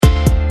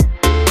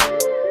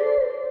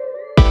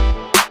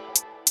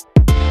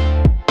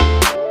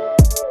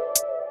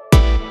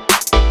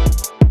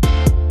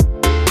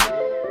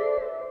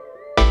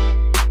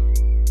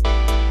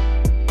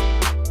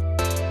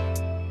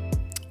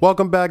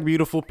Welcome back,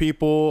 beautiful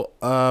people.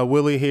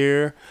 Willie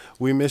here.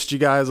 We missed you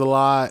guys a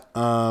lot.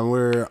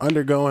 We're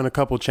undergoing a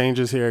couple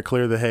changes here at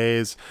Clear the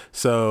Haze.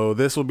 So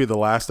this will be the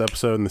last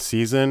episode in the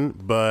season,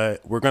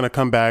 but we're going to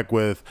come back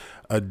with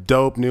a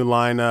dope new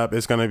lineup.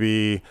 It's going to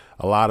be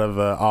a lot of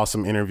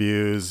awesome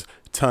interviews,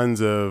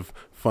 tons of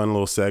fun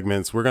little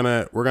segments. We're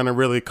gonna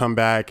really come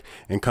back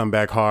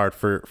hard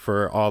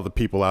for all the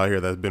people out here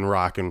that's been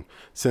rocking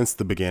since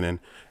the beginning,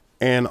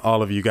 and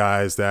all of you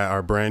guys that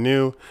are brand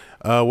new.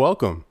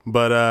 Welcome.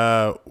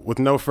 But with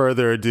no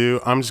further ado,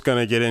 I'm just going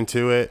to get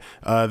into it.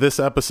 This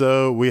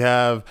episode, we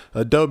have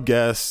a dope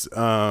guest.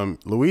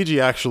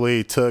 Luigi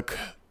actually took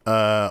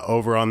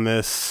over on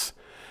this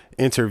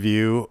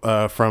interview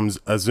from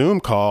a Zoom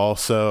call.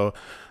 So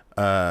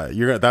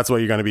that's what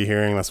you're going to be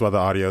hearing. That's why the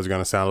audio is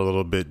going to sound a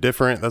little bit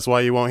different. That's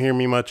why you won't hear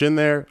me much in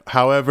there.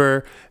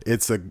 However,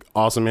 it's an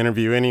awesome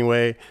interview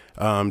anyway.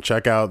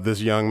 Check out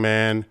this young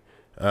man.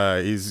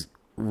 He's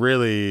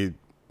really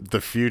the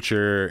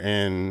future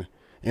in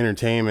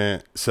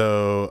entertainment.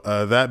 So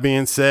that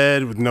being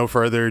said, with no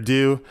further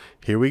ado,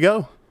 here we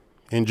go.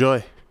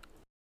 Enjoy.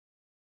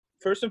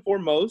 First and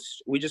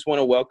foremost, we just want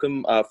to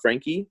welcome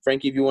Frankie.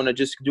 Frankie, if you want to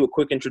just do a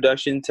quick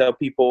introduction, tell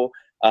people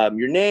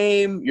your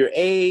name, your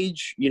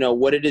age,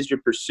 what it is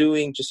you're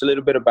pursuing, just a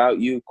little bit about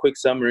you, quick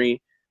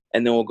summary,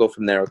 and then we'll go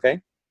from there, okay?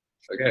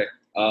 Okay.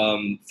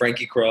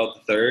 Frankie Corral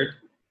III.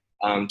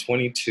 I'm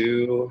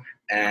 22,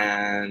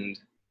 and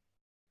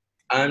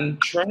I'm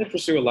trying to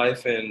pursue a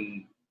life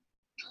in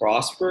a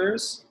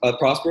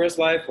prosperous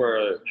life,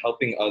 where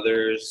helping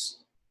others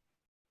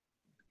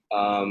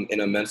in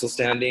a mental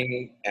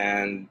standing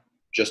and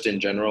just in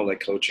general, like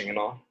coaching and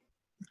all.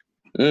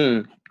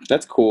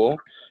 That's cool.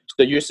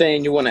 So you're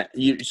saying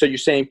so you're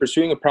saying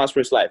pursuing a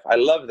prosperous life. I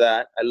love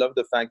that. I love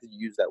the fact that you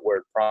use that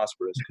word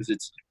prosperous,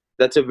 because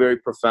that's a very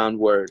profound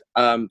word.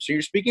 So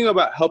you're speaking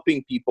about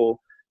helping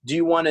people.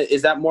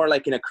 Is that more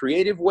like in a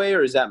creative way,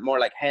 or is that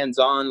more like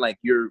hands-on, like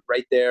you're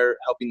right there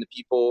helping the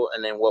people?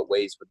 And then what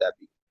ways would that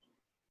be?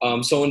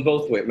 So in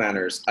both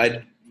manners,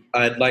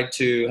 I'd like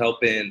to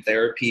help in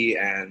therapy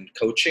and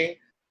coaching,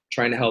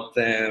 trying to help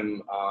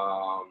them,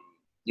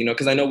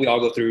 because I know we all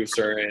go through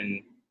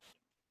certain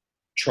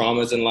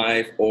traumas in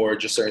life or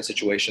just certain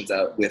situations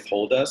that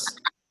withhold us,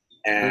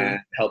 and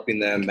helping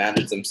them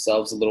manage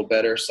themselves a little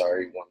better.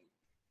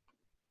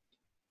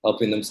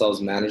 Helping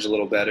themselves manage a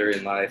little better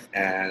in life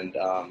and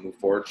move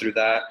forward through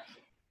that.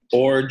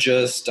 Or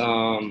just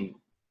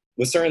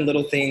with certain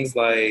little things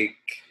like,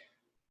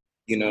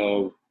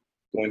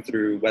 going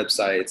through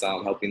websites,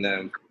 helping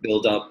them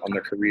build up on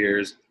their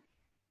careers,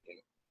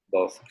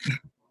 both.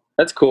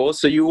 That's cool.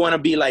 So you want to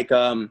be like,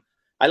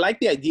 I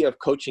like the idea of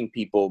coaching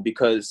people,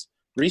 because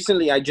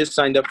recently I just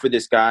signed up for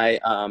this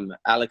guy,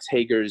 Alex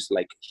Hager's,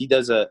 he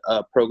does a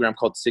program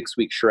called 6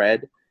 Week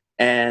Shred.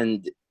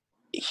 And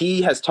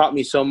he has taught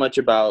me so much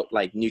about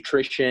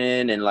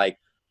nutrition and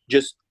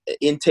just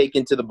intake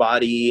into the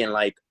body, and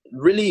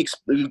really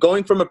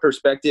going from a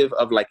perspective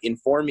of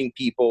informing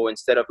people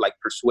instead of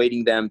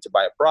persuading them to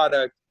buy a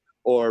product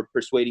or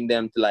persuading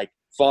them to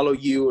follow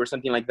you or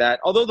something like that.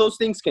 Although those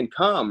things can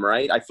come,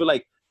 right? I feel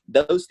like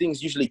those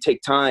things usually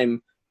take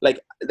time.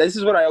 This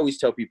is what I always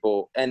tell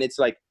people. And it's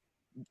like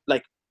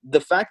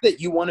the fact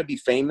that you want to be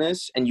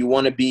famous and you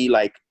want to be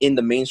in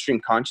the mainstream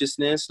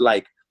consciousness,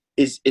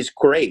 is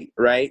great,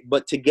 right?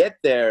 But to get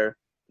there,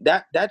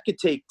 that could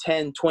take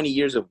 10, 20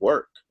 years of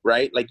work,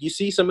 right? You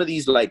see some of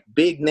these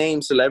big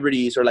name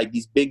celebrities or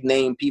these big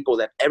name people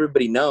that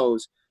everybody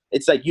knows.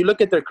 It's you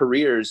look at their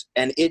careers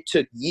and it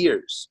took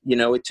years,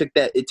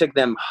 it took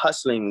them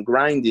hustling,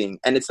 grinding.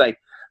 And it's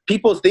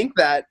people think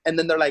that, and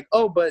then they're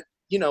oh, but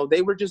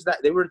they were just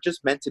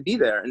meant to be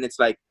there. And it's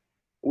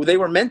they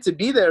were meant to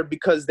be there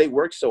because they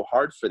worked so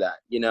hard for that,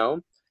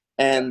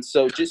 And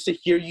so just to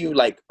hear you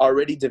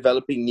already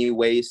developing new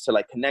ways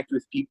to connect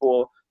with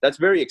people, that's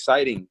very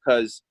exciting,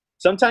 because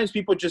sometimes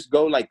people just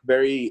go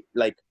very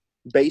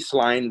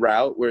baseline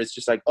route where it's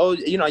just oh,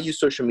 I use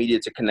social media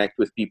to connect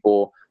with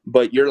people,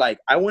 but you're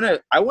I want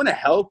to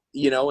help,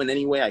 in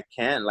any way I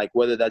can,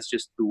 whether that's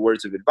just through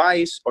words of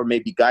advice or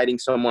maybe guiding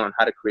someone on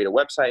how to create a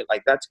website.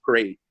 That's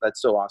great.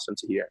 That's so awesome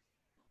to hear.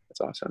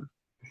 That's awesome.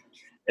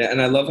 Yeah, and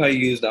I love how you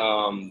used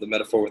the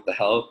metaphor with the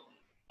help.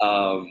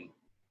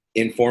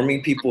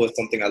 Informing people is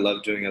something I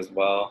love doing as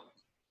well,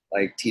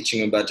 teaching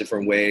them about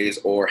different ways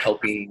or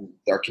helping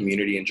our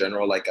community in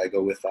general. I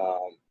go with,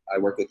 I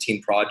work with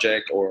Team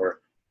Project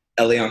or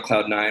LA on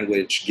Cloud 9,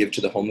 which give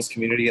to the homeless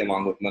community,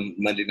 along with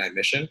Monday Night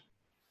Mission.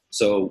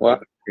 So I've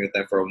been working with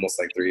them for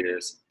almost 3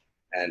 years,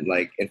 and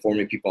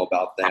informing people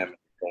about them,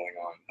 going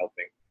on,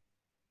 helping.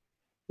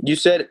 You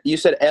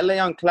said LA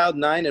on Cloud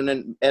 9 and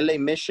then LA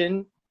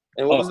Mission.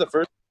 And what was the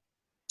first?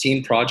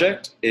 Team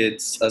Project.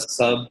 It's a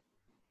sub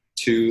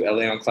to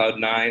LA on Cloud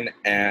 9,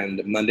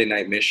 and Monday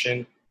Night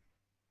Mission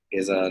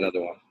is another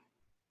one.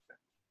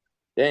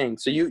 Dang.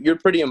 So you're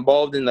pretty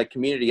involved in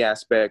community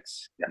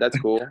aspects. Yeah. That's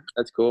cool.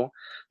 That's cool.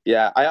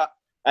 Yeah.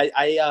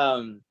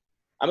 I'm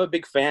a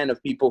big fan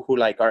of people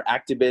who are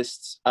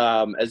activists,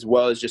 as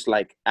well as just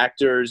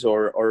actors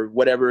or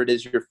whatever it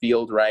is your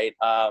field, right?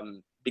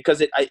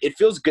 because it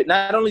feels good.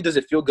 Not only does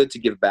it feel good to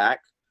give back,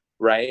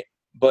 right?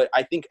 But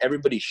I think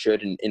everybody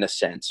should in a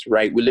sense,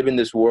 right? We live in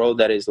this world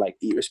that is like,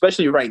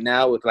 especially right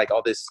now with like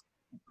all this,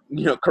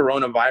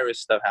 coronavirus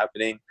stuff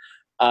happening.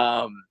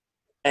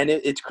 And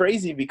it's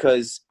crazy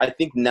because I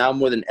think now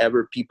more than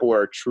ever, people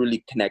are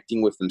truly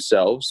connecting with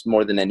themselves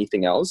more than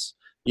anything else,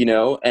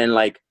 and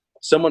like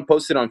someone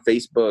posted on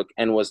Facebook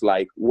and was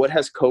like, what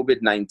has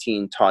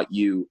COVID-19 taught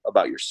you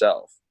about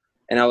yourself?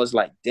 And I was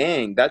like,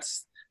 dang,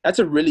 that's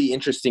a really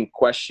interesting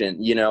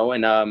question,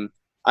 and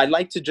I'd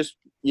like to just,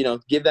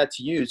 give that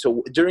to you.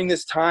 So during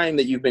this time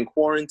that you've been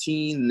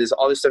quarantined and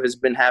all this stuff has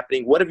been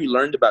happening, what have you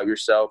learned about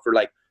yourself? Or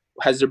like,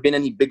 has there been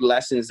any big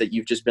lessons that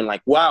you've just been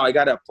like, wow, I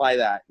got to apply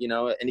that,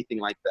 anything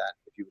like that,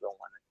 if you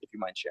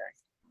mind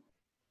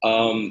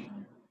sharing?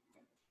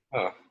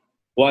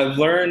 Well, I've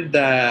learned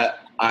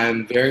that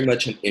I'm very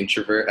much an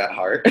introvert at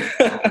heart.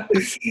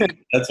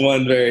 That's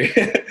one very,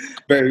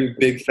 very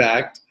big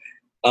fact.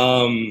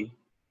 No,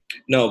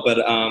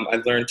 but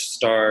I've learned to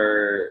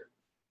start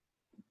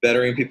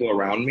bettering people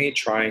around me,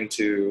 trying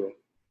to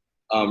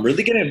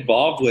really get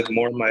involved with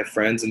more of my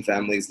friends and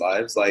family's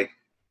lives. Like,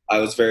 I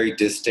was very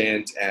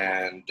distant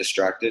and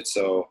distracted,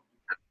 so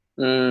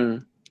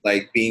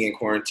like being in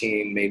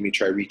quarantine made me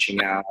try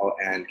reaching out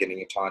and getting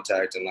in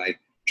contact and like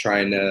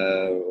trying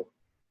to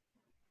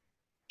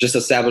just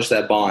establish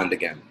that bond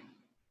again.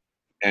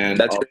 And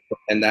that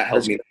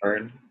helped me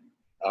learn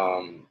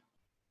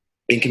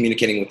in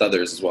communicating with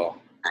others as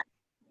well.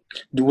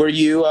 Were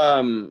you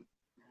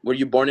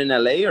born in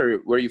LA or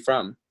where are you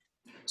from?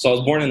 So I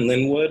was born in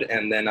Linwood,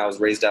 and then I was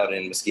raised out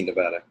in Mesquite,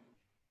 Nevada.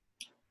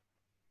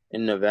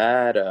 In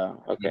Nevada,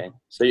 okay. Mm-hmm.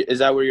 So is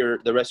that where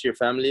the rest of your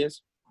family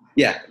is?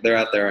 Yeah, they're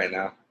out there right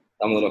now.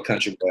 I'm a little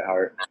country boy at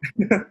heart.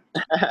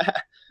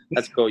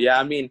 That's cool. Yeah,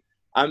 I mean,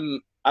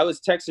 I was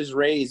Texas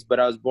raised, but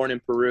I was born in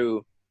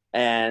Peru,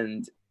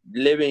 and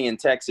living in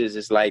Texas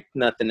is like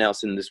nothing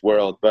else in this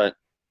world. But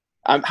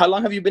how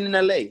long have you been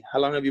in LA? How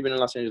long have you been in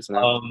Los Angeles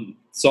now?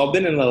 So I've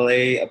been in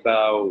LA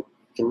about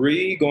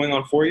 3 going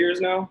on 4 years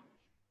now.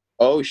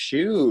 Oh,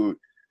 shoot.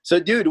 So,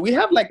 dude, we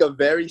have like a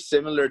very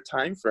similar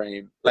time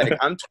frame. Like,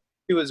 I'm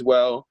 22 as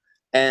well,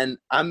 and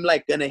I'm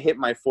like gonna hit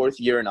my 4th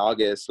year in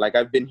August. Like,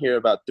 I've been here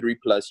about 3+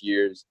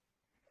 years,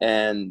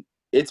 and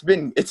it's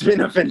been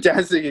a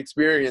fantastic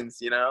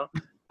experience.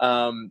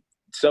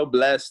 So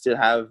blessed to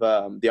have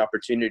the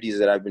opportunities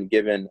that I've been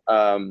given.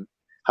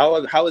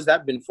 How has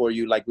that been for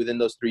you? Like, within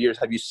those 3 years,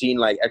 have you seen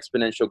like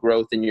exponential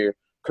growth in your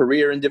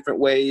career in different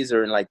ways,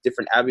 or in like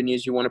different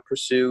avenues you want to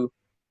pursue?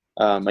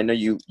 I know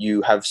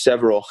you have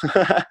several.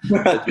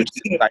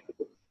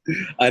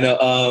 I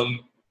know.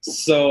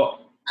 So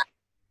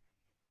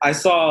I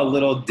saw a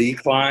little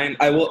decline.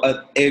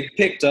 It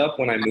picked up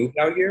when I moved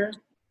out here,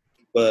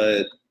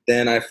 but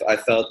then I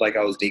felt like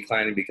I was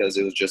declining because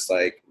it was just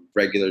like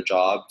regular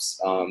jobs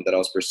that I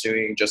was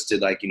pursuing just to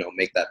like,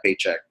 make that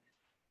paycheck.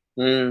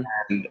 And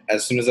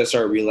as soon as I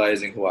started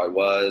realizing who I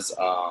was,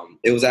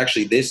 it was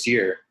actually this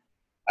year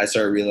I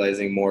started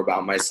realizing more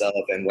about myself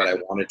and what I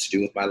wanted to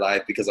do with my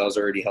life, because I was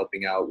already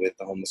helping out with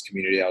the homeless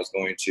community. I was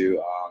going to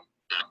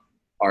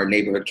our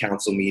neighborhood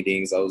council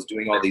meetings. I was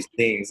doing all these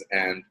things,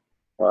 and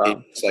it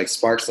just like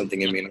sparked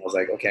something in me. And I was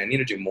like, okay, I need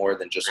to do more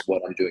than just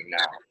what I'm doing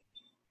now.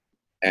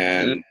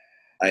 And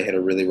I hit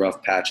a really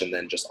rough patch, and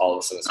then just all of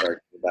a sudden started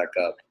coming back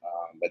up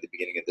by the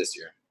beginning of this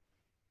year.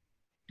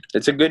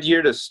 It's a good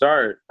year to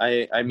start.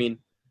 I mean,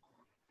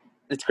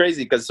 it's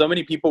crazy because so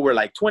many people were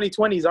like,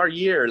 2020 is our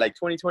year. Like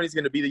 2020 is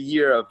going to be the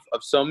year of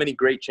so many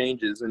great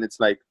changes. And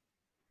it's like,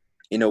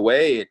 in a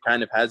way, it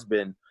kind of has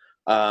been.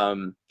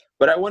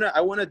 But I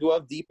want to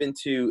delve deep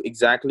into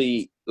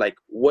exactly like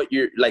what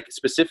you're like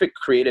specific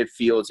creative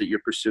fields that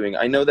you're pursuing.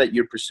 I know that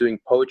you're pursuing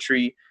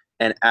poetry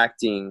and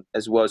acting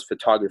as well as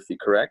photography,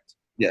 correct?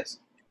 Yes.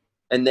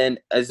 And then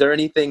is there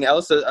anything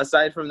else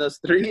aside from those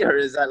 3, or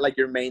is that like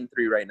your main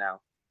 3 right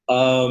now?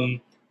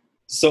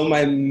 So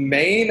my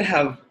main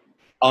have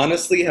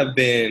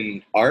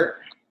been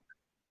art,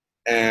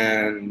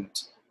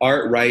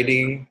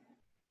 writing,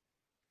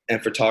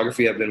 and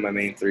photography have been my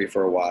main 3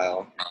 for a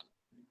while.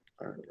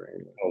 Art,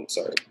 writing. Oh,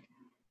 sorry.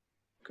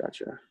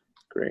 Gotcha.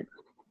 Great.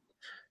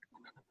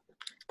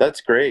 That's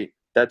great.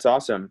 That's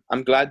awesome.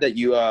 I'm glad that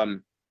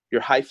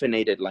you're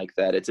hyphenated like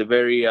that. It's a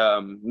very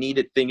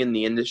needed thing in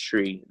the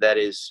industry. That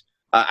is,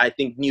 I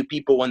think new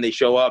people, when they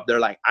show up, they're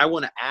like, I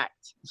want to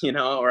act,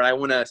 or I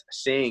want to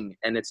sing.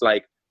 And it's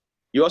like,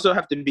 you also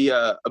have to be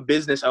a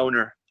business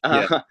owner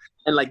and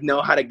like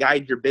know how to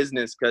guide your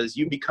business, because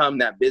you become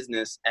that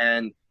business.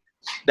 And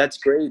that's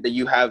great that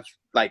you have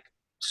like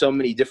so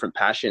many different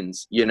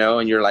passions,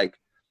 and you're like,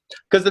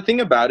 because the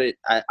thing about it,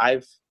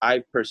 I've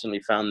personally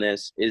found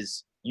this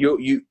is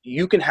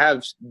you can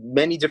have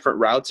many different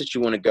routes that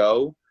you want to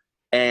go,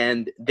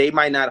 and they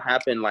might not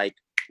happen like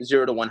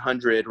 0 to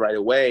 100 right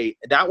away.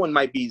 That one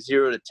might be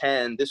 0 to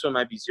 10. This one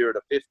might be 0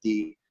 to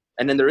 50.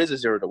 And then there is a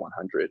 0 to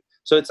 100.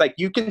 So it's like,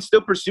 you can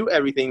still pursue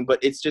everything, but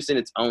it's just in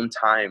its own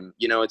time.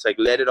 It's like,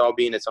 let it all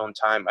be in its own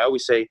time. I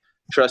always say,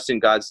 trust in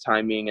God's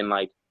timing and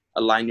like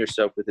align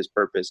yourself with his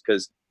purpose.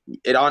 Cause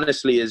it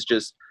honestly is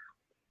just,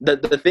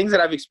 the things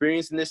that I've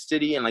experienced in this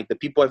city and like the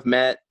people I've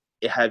met,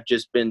 it have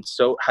just been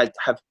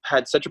have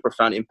had such a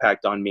profound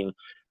impact on me.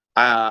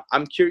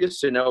 I'm curious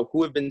to know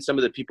who have been some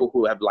of the people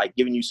who have like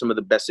given you some of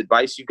the best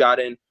advice you've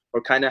gotten,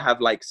 or kind of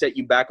have like set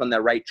you back on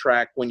that right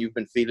track when you've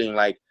been feeling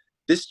like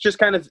this just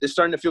kind of is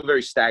starting to feel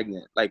very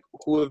stagnant. Like,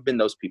 who have been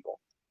those people?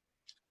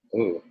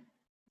 Ooh.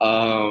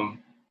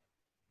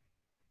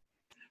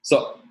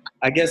 So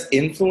I guess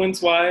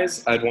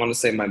influence-wise, I'd want to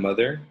say my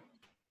mother.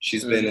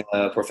 She's been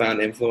a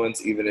profound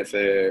influence, even if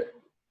it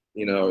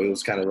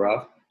was kind of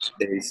rough.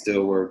 They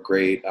still were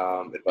great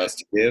advice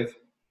to give.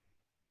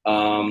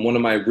 One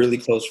of my really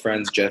close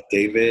friends, Jeff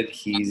David,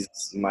 he's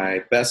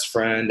my best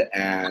friend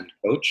and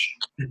coach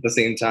at the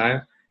same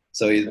time.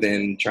 So he's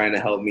been trying to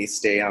help me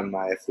stay on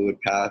my fluid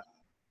path.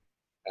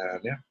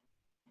 Yeah.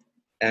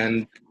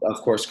 And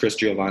of course, Chris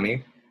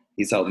Giovanni.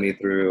 He's helped me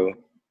through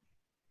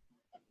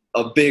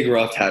a big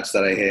rough patch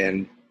that I hit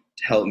and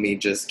helped me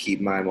just keep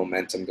my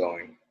momentum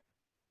going.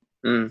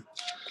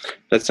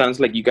 That sounds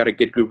like you got a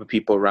good group of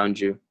people around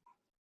you,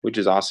 which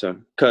is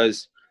awesome,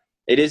 because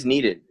it is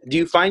needed. Do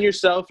you find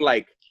yourself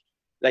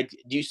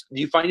do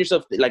you find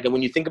yourself like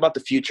when you think about the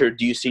future,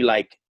 do you see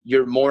like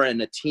you're more in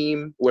a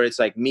team where it's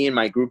like me and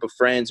my group of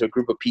friends or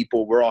group of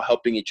people, we're all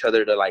helping each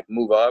other to like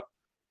move up?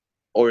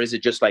 Or is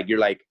it just like you're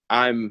like,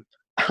 I'm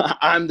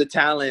the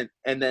talent,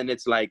 and then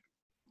it's like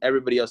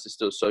everybody else is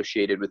still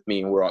associated with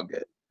me and we're all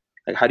good?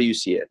 Like, how do you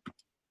see it?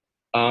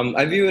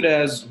 I view it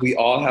as we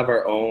all have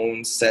our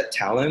own set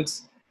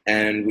talents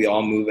and we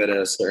all move at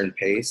a certain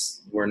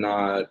pace. We're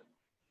not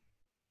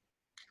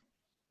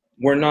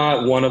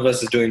one of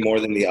us is doing more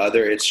than the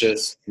other. It's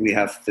just we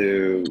have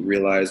to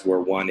realize where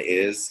one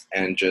is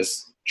and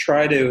just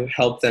try to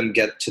help them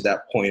get to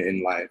that point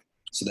in life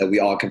so that we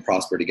all can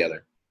prosper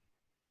together.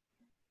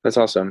 That's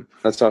awesome.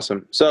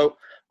 So,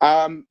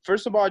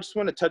 first of all, I just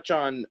want to touch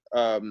on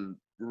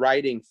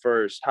writing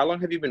first. How long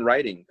have you been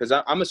writing? Because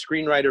I'm a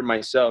screenwriter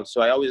myself,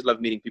 so I always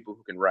love meeting people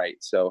who can write.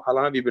 So how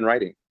long have you been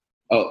writing?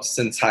 Oh,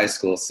 since high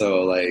school.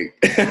 So like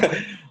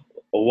a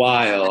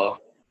while.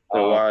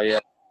 Yeah.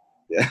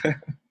 Yeah.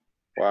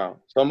 Wow.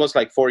 So almost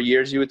like 4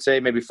 years, you would say,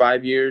 maybe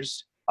 5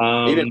 years,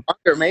 even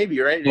longer,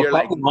 maybe, right? Well, You're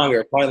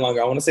probably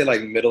longer. I want to say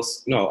like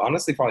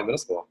honestly, probably middle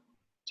school.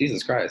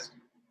 Jesus Christ.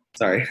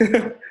 Sorry.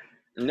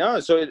 No,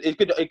 so it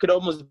could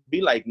almost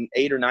be like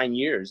 8 or 9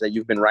 years that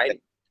you've been writing.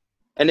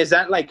 And is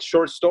that like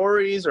short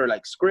stories or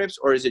like scripts,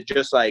 or is it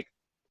just like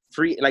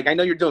free? Like, I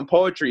know you're doing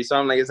poetry, so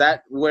I'm like, is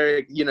that where,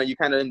 you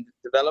kind of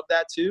develop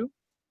that too?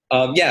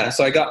 Yeah.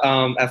 So I got,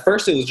 at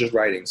first it was just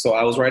writing. So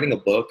I was writing a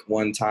book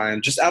one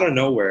time, just out of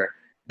nowhere.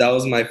 That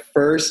was my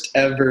first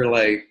ever,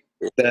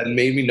 that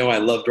made me know I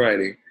loved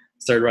writing.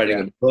 Started writing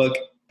a book.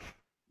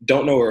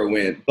 Don't know where it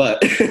went,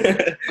 but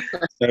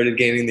started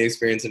gaining the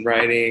experience in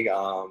writing,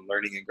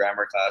 learning in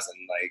grammar class,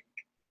 and like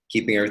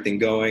keeping everything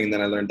going. And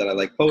then I learned that I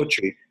like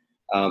poetry.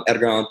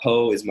 Edgar Allan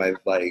Poe is my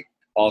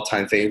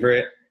all-time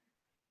favorite,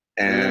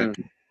 and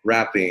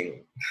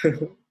rapping,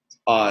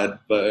 odd,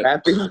 but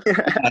Rapping.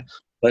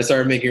 I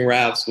started making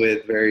raps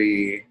with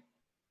very,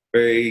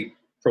 very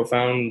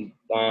profound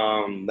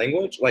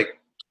language. Like,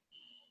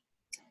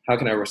 how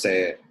can I ever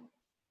say it?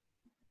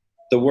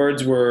 The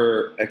words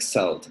were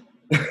excelled.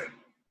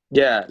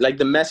 Yeah, like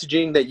the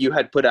messaging that you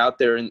had put out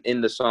there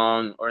in the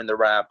song or in the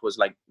rap was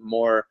like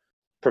more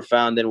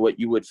profound than what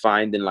you would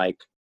find in like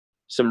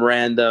some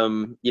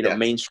random,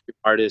 mainstream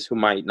artists who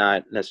might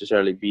not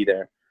necessarily be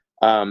there.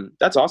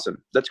 That's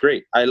awesome. That's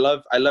great. I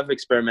love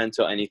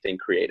experimental anything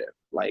creative.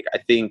 Like, I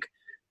think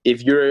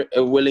if you're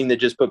willing to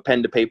just put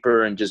pen to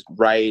paper and just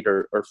write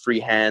or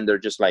freehand or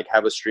just like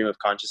have a stream of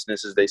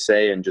consciousness, as they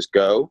say, and just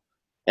go,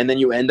 and then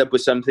you end up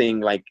with something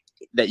like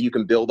that you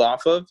can build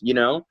off of,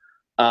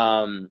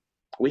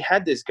 we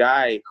had this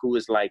guy who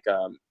was like,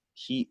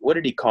 what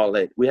did he call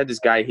it? We had this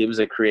guy, he was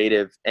a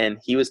creative, and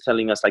he was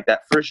telling us like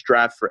that first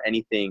draft for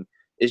anything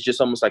is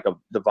just almost like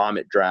the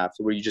vomit draft,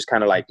 where you just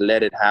kind of like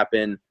let it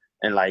happen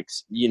and like,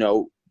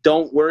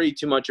 don't worry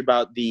too much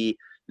about the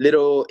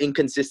little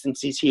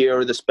inconsistencies here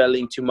or the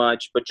spelling too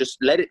much, but just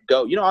let it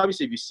go.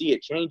 Obviously if you see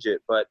it, change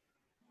it, but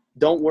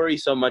don't worry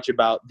so much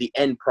about the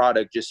end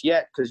product just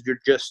yet, because you're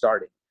just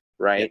starting,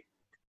 right?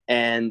 Yeah.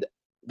 And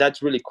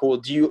that's really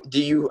cool.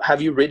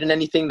 Have you written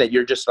anything that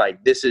you're just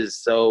like, this is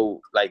so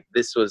like,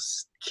 this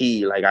was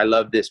key, like I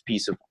love this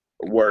piece of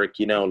work,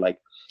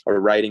 or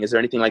writing? Is there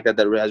anything like that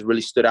has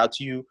really stood out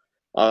to you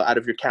out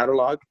of your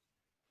catalog?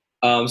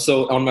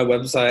 So on my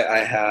website,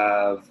 I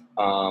have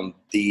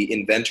The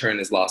Inventor and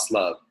His Lost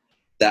Love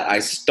that I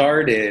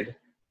started,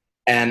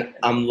 and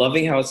I'm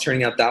loving how it's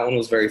turning out. That one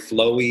was very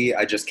flowy.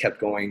 I just kept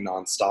going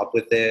nonstop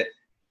with it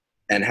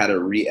and had to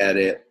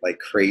re-edit like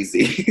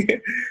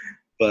crazy.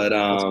 But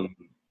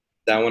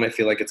that one, I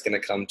feel like it's going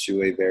to come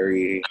to a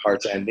very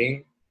harsh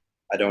ending.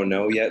 I don't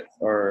know yet,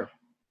 or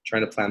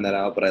trying to plan that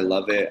out, but I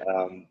love it.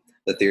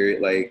 The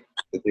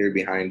theory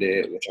behind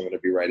it, which I'm going to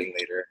be writing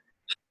later.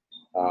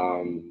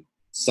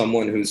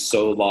 Someone who's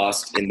so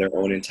lost in their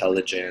own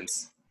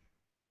intelligence,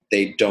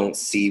 they don't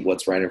see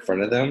what's right in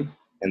front of them,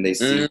 and they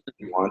see what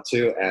they want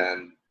to,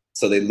 and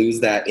So they lose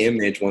that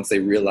image once they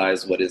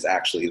realize what is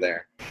actually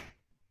there.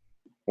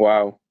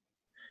 Wow.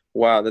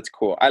 Wow, that's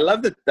cool. I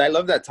love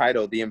that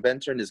title, The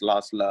Inventor and His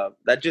Lost Love.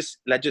 That just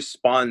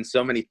spawns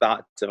so many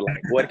thoughts of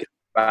like what it's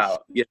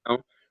about, you know?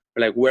 Or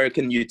like where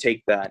can you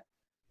take that?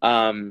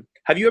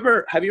 Have you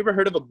ever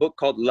heard of a book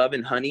called Love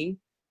and Honey?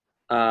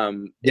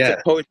 It's Yeah.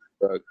 a poetry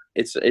book.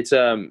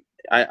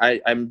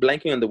 I'm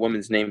blanking on the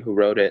woman's name who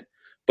wrote it,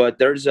 but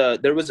there was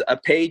a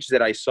page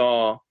that I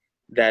saw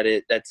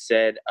that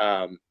said,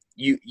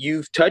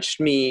 you've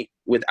touched me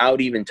without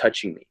even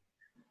touching me.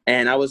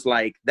 And I was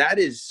like, that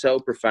is so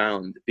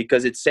profound,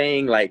 because it's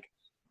saying like,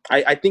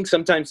 I think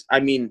sometimes, I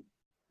mean,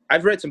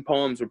 I've read some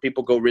poems where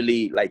people go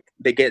really like,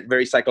 they get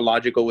very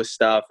psychological with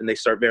stuff and they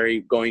start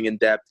very going in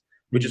depth,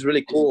 which is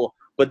really cool.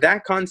 But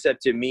that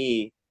concept to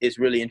me is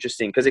really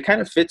interesting because it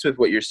kind of fits with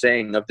what you're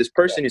saying of this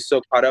person who's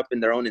so caught up in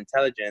their own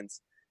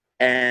intelligence.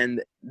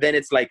 And then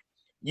it's like,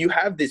 you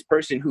have this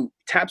person who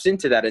taps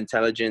into that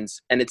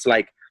intelligence, and it's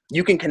like,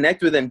 you can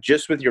connect with them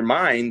just with your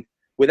mind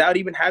without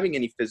even having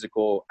any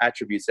physical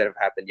attributes that have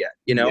happened yet,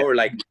 you know, or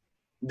like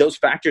those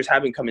factors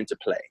haven't come into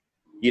play,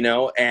 you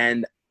know?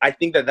 And I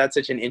think that that's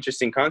such an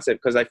interesting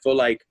concept, because I feel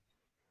like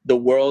the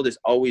world is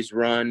always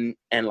run,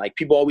 and like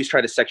people always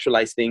try to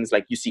sexualize things.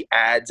 Like you see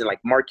ads and like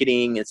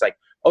marketing. It's like,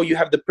 oh, you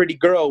have the pretty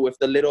girl with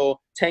the little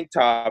tank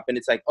top. And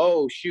it's like,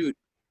 oh shoot,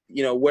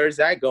 you know, where's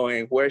that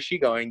going? Where's she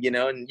going? You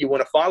know, and you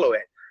want to follow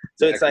it.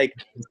 So it's like,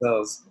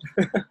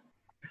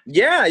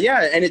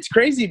 yeah. And it's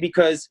crazy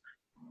because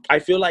I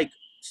feel like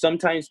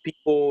sometimes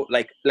people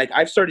like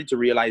I've started to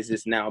realize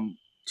this now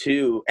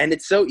too. And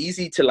it's so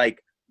easy to like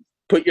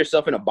put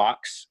yourself in a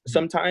box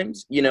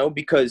sometimes, you know,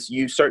 because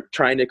you start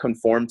trying to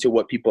conform to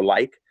what people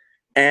like.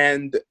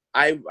 And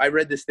I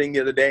read this thing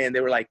the other day, and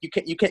they were like, you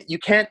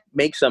can't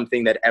make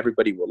something that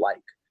everybody will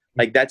like.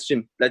 Like that's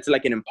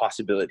like an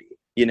impossibility,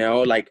 you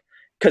know, like,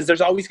 because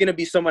there's always going to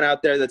be someone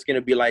out there that's going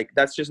to be like,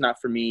 that's just not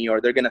for me,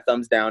 or they're going to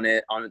thumbs down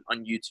it on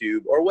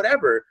YouTube or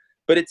whatever.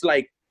 But it's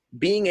like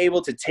being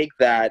able to take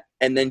that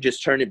and then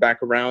just turn it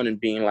back around and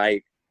being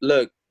like,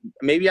 look,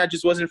 maybe I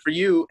just wasn't for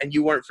you and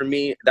you weren't for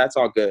me. That's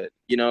all good.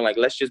 You know, like,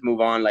 let's just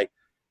move on. Like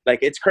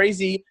it's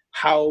crazy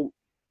how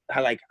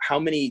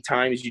many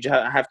times you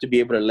just have to be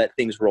able to let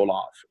things roll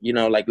off, you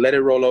know, like let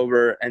it roll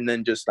over and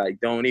then just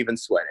like, don't even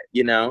sweat it,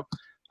 you know?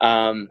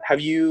 Have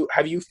you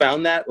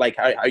found that? Like,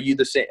 are you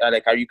the same?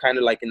 Like, are you kind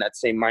of like in that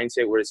same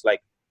mindset where it's like,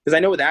 because I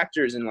know with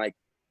actors and like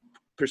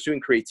pursuing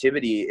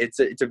creativity, it's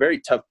a very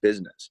tough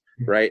business,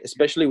 right?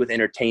 Especially with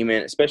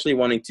entertainment, especially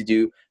wanting to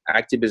do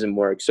activism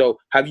work. So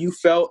have you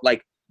felt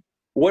like,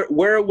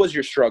 where was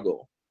your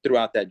struggle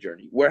throughout that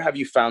journey? Where have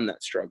you found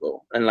that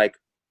struggle? And like,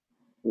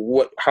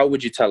 how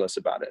would you tell us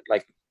about it?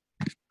 Like,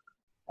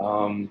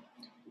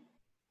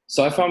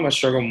 so I found my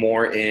struggle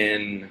more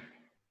in,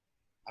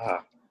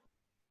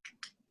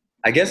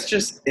 I guess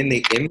just in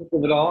the image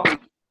of it all,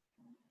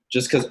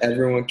 just because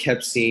everyone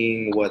kept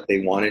seeing what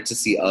they wanted to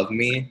see of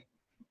me.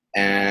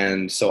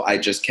 And so I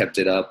just kept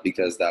it up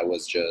because that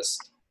was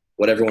just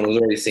what everyone was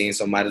already seeing.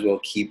 So might as well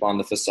keep on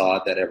the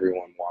facade that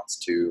everyone wants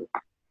to,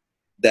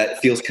 that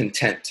feels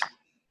content.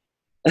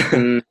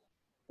 And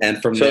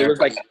from so there, it was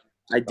like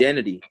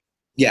identity.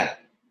 Yeah,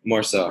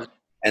 more so.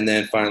 And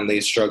then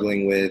finally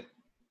struggling with,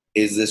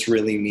 is this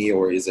really me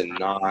or is it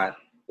not?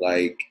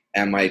 Like,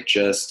 am I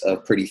just a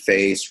pretty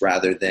face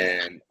rather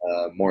than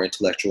a more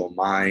intellectual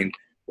mind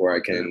where I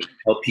can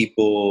help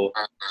people,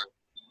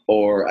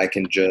 or I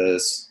can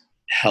just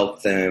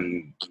help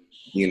them,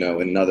 you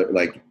know, in another,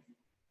 like,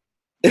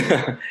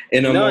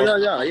 in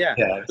a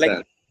yeah.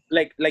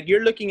 Like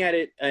you're looking at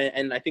it,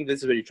 and I think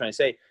this is what you're trying to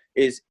say,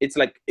 is it's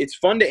like, it's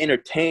fun to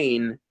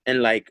entertain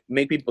and like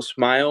make people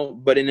smile,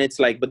 but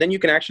then you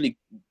can actually,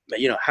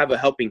 you know, have a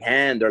helping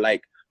hand, or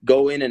like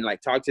go in and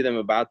like talk to them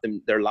about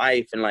their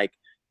life, and like,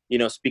 you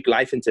know, speak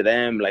life into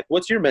them. Like,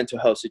 what's your mental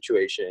health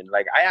situation?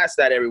 Like, I ask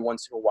that every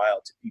once in a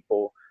while to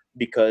people,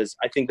 because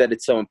I think that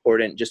it's so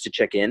important just to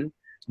check in,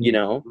 you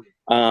know,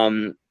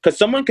 because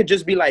someone could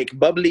just be like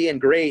bubbly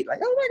and great, like,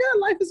 oh my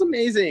God, life is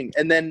amazing.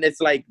 And then it's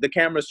like the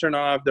cameras turn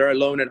off, they're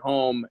alone at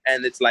home,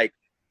 and it's like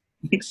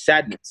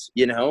sadness,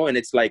 you know? And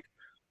it's like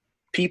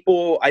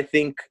people, I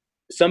think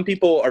some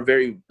people are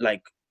very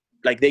like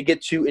they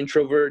get too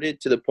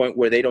introverted to the point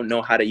where they don't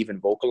know how to even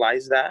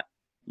vocalize that,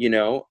 you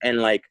know? And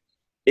like,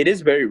 it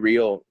is very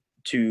real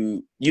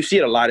you see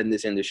it a lot in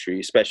this industry,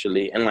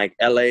 especially in like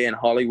LA and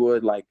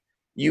Hollywood. Like,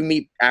 you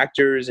meet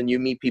actors and you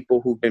meet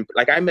people who've been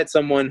like, I met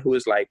someone who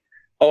was like,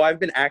 oh, I've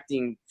been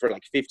acting for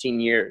like 15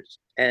 years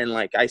and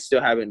like, I still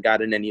haven't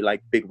gotten any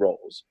like big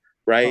roles.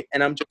 Right.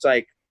 And I'm just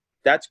like,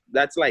 that's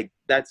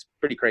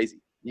pretty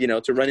crazy, you know,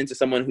 to run into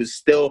someone who's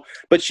still,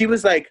 but she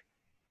was like,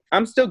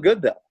 I'm still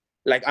good though.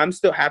 Like, I'm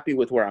still happy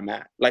with where I'm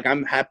at. Like,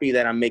 I'm happy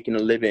that I'm making a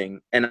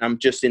living and I'm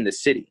just in the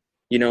city,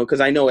 you know,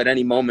 because I know at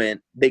any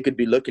moment they could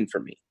be looking for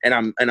me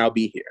and I'll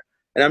be here.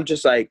 And I'm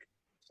just like,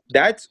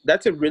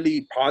 that's a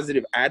really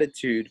positive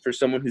attitude for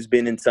someone who's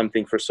been in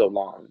something for so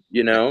long,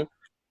 you know?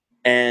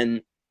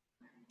 And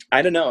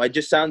I don't know. It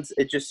just sounds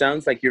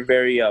like you're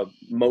very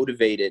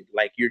motivated.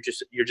 Like you're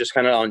just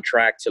kind of on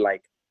track to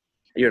like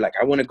you're like,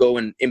 I want to go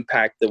and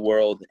impact the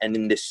world and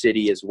in this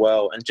city as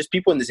well, and just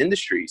people in this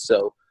industry.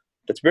 So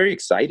that's very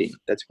exciting.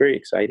 That's very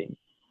exciting.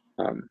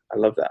 I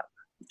love that.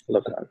 I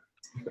love that.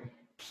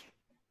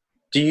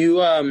 Do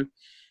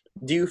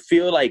you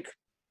feel like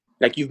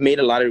you've made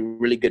a lot of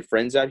really good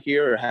friends out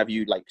here, or have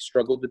you like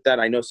struggled with that?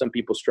 I know some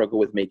people struggle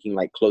with making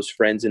like close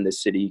friends in the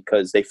city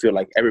because they feel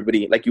like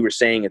everybody, like you were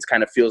saying, it's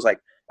kind of feels like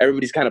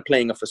everybody's kind of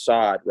playing a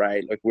facade,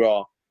 right? Like we're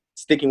all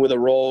sticking with a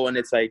role, and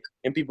it's like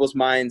in people's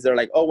minds, they're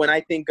like, oh, when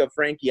I think of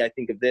Frankie, I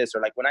think of this,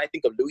 or like when I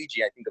think of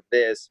Luigi, I think of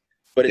this.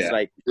 But it's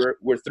like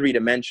we're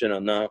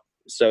three-dimensional, no?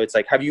 So it's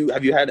like,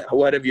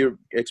 what have your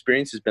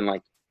experiences been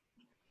like?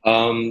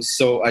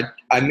 So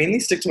I mainly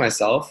stick to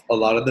myself a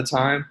lot of the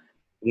time.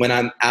 When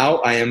I'm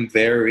out, I am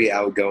very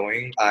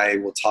outgoing. I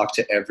will talk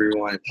to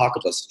everyone, talk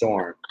up a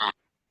storm.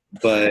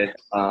 But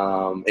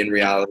in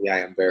reality,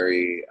 I am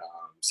very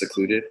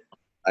secluded.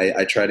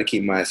 I try to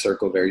keep my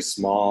circle very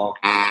small,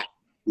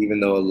 even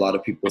though a lot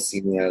of people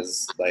see me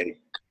as like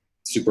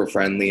super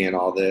friendly and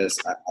all this.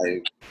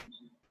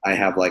 I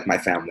have like my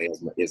family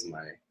is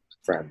my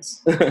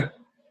friends.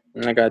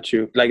 I got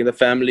you. Like the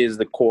family is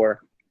the core.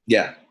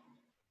 Yeah.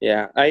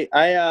 Yeah.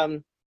 I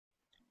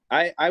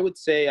would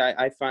say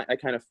I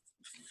kind of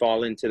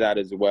fall into that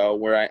as well,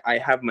 where I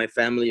have my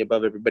family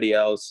above everybody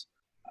else.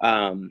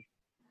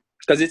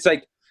 Because it's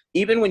like,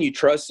 even when you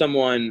trust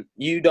someone,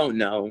 you don't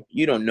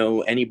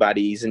know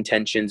anybody's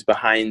intentions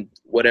behind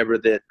whatever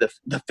the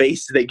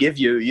face they give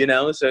you, you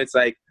know? So it's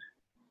like,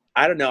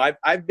 I don't know.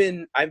 I've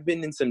been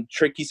in some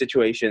tricky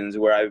situations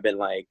where I've been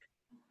like,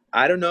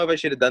 I don't know if I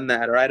should have done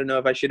that, or I don't know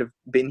if I should have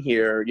been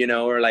here, you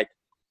know, or like,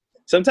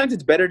 sometimes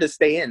it's better to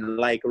stay in.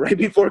 Like right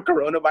before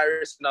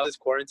coronavirus and all this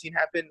quarantine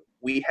happened,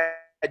 we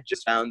had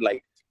just found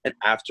like an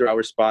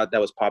after-hour spot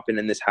that was popping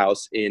in this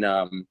house in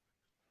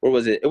where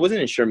was it? It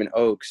wasn't in Sherman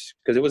Oaks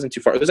because it wasn't too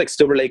far. It was like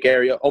Silver Lake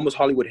area, almost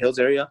Hollywood Hills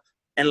area,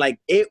 and like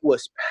it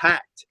was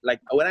packed.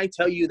 Like when I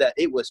tell you that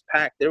it was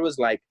packed, there was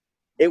like,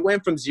 it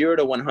went from 0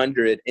 to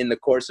 100 in the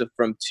course of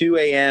from 2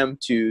 a.m.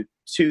 to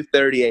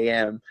 2:30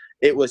 a.m.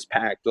 It was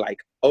packed. Like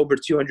over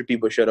 200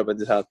 people showed up at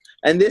this house,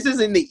 and this is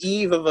in the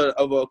eve of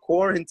a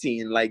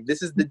quarantine. Like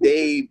this is the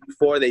day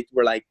before they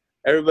were like,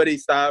 everybody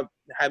stopped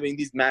having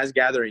these mass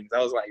gatherings. I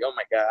was like, oh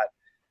my god.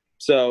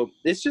 So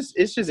it's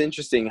just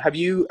interesting. Are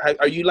you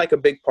like a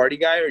big party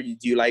guy, or do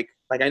you like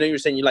I know you're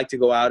saying you like to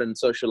go out and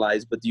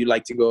socialize, but do you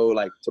like to go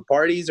like to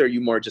parties, or are you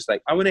more just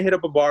like, I want to hit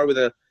up a bar with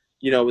a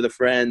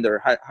friend,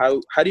 or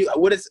how do you,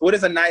 what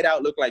does a night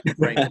out look like for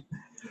Frank?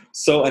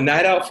 So a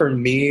night out for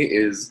me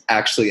is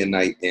actually a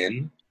night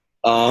in.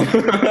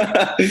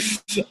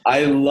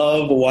 I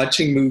love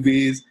watching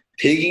movies,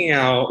 pigging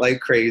out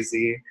like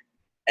crazy,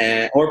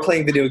 or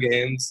playing video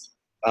games,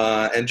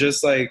 and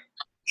just like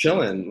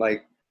chilling.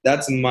 Like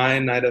that's my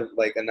night of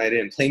like a night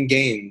in, playing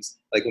games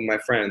like with my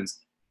friends.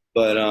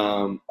 But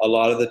a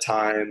lot of the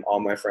time, all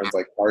my friends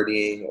like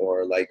partying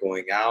or like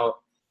going out,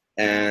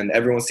 and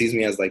everyone sees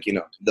me as like, you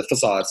know, the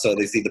facade. So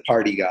they see the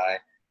party guy,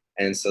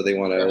 and so they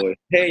want to always,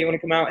 hey, you want to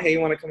come out? Hey,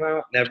 you want to come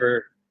out?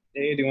 Never.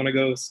 Hey, do you want to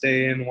go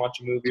stay in and watch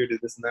a movie or do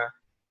this and that?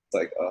 It's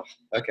like, oh,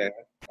 okay.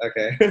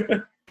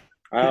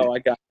 Oh, I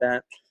got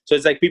that. So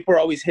it's like people are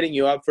always hitting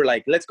you up for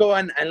like, let's go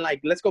and like,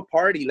 let's go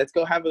party. Let's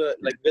go have a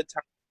like good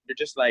time. You're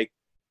just like,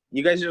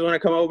 you guys just want to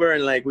come over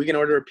and like, we can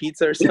order a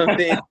pizza or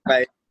something.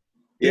 Like,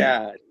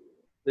 yeah,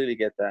 really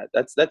get that.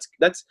 That's,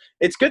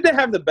 it's good to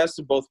have the best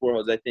of both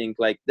worlds. I think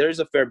like there's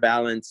a fair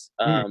balance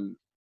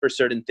for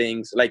certain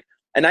things. Like,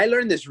 and I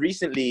learned this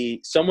recently.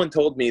 Someone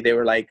told me, they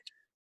were like,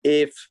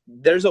 if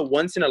there's a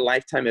once in a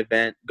lifetime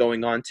event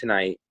going on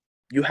tonight,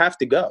 you have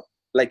to go.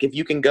 Like, if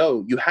you can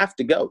go, you have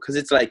to go. Cause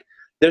it's like,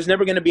 there's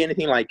never going to be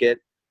anything like it.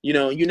 You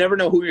know, you never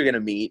know who you're going to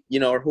meet,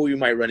 you know, or who you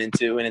might run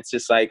into. And it's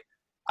just like,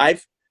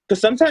 cause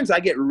sometimes I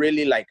get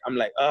really like, I'm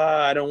like,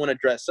 I don't want to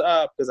dress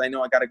up cause I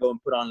know I got to go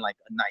and put on like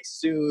a nice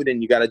suit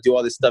and you got to do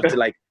all this stuff to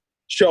like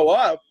show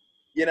up,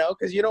 you know,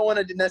 cause you don't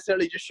want to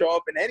necessarily just show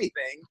up in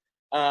anything.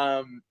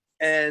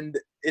 And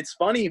it's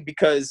funny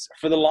because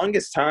for the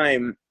longest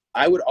time,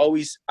 I would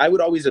always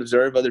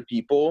observe other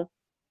people.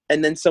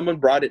 And then someone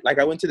brought it, like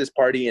I went to this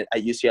party at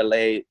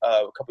UCLA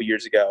a couple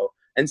years ago,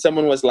 and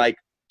someone was like,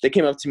 they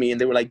came up to me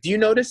and they were like, do you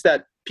notice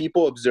that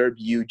people observe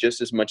you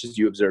just as much as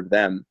you observe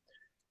them?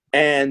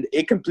 And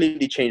it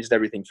completely changed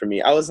everything for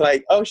me. I was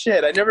like, oh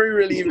shit, I never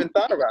really even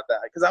thought about that.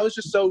 Cause I was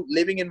just so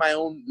living in my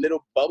own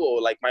little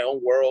bubble, like my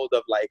own world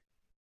of like,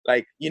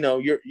 you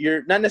know,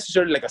 you're not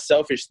necessarily like a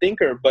selfish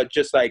thinker, but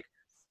just like,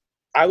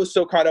 I was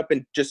so caught up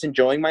in just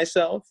enjoying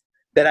myself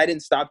that I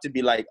didn't stop to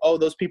be like, oh,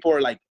 those people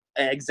are like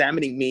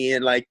examining me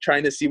and like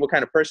trying to see what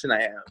kind of person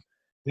I am.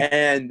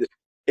 And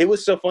it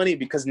was so funny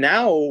because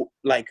now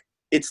like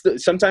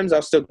sometimes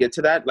I'll still get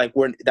to that, like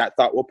when that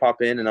thought will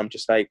pop in and I'm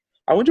just like,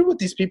 I wonder what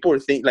these people are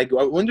thinking. Like,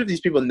 I wonder if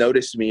these people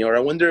notice me, or I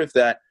wonder if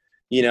that,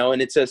 you know,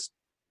 and it's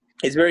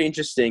very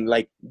interesting.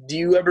 Like, do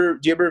you ever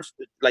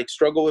like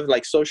struggle with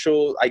like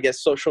social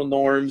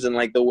norms and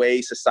like the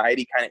way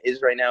society kind of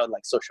is right now,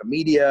 like social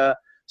media,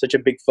 such a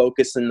big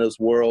focus in those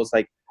worlds.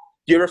 Like,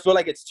 do you ever feel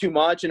like it's too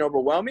much and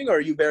overwhelming, or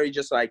are you very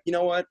just like, you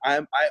know what,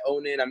 I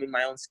own it, I'm in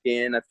my own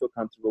skin, I feel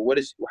comfortable?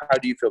 How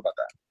do you feel about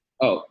that?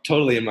 Oh,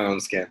 totally in my own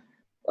skin.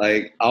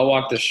 Like, I'll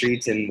walk the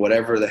streets in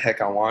whatever the heck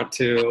I want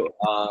to.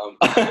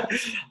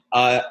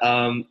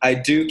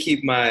 I do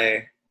keep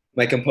my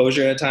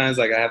composure at times.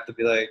 Like, I have to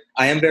be like,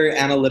 I am very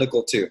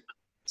analytical too.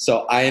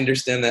 So I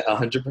understand that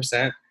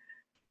 100%.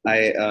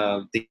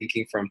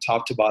 Thinking from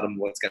top to bottom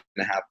what's going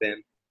to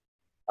happen.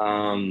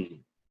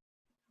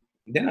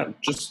 Yeah,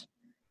 just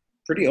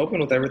pretty open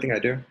with everything I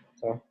do.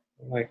 So,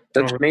 like,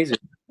 that's amazing.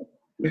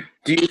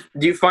 Do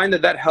you find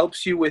that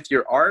helps you with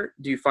your art?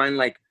 Do you find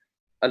like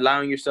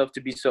allowing yourself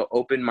to be so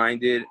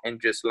open-minded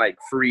and just like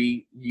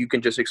free, you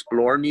can just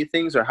explore new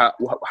things, or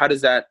how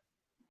does that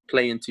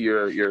play into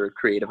your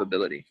creative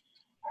ability?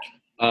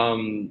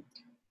 So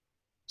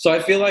I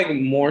feel like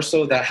more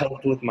so that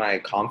helped with my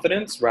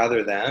confidence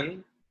rather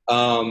than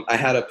I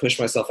had to push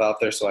myself out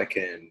there so I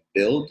can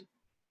build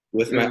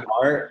with my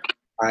art.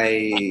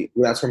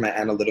 That's where my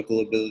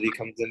analytical ability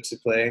comes into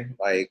play.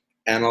 Like,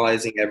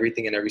 analyzing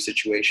everything in every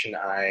situation,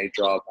 I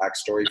draw a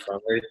backstory from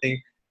everything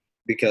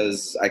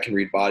because I can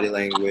read body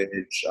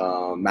language,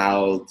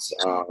 mouths,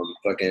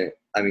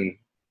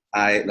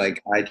 eye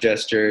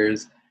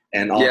gestures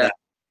and all that.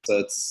 So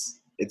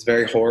it's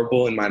very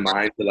horrible in my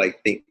mind to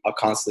like think. I'll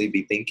constantly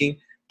be thinking,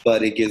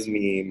 but it gives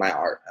me my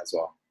art as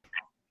well.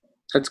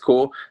 That's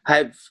cool.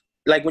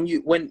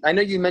 When I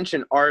know you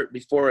mentioned art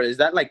before, is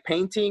that like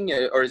painting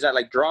or is that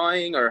like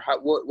drawing, or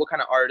what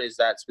kind of art is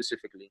that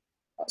specifically?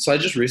 So I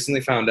just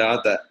recently found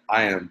out that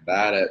I am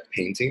bad at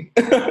painting,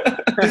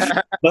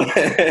 but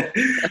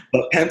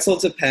pencil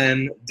to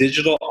pen,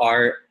 digital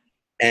art,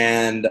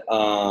 and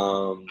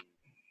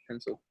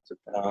pencil to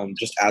pen.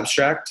 Just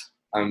abstract,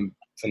 I'm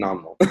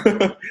phenomenal,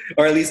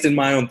 or at least in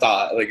my own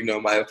thought, like,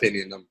 my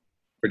opinion, I'm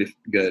pretty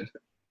good.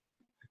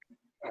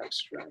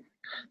 Abstract.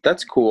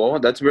 That's cool.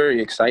 That's very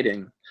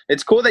exciting.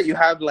 It's cool that you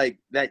have like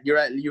that. You're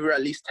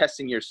at least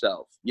testing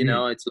yourself. You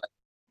know, it's like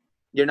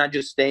you're not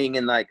just staying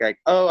in like,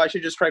 oh, I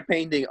should just try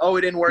painting. Oh,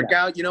 it didn't work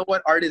out. You know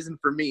what? Art isn't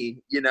for me.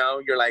 You know,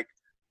 you're like,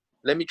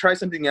 let me try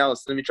something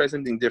else. Let me try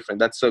something different.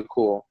 That's so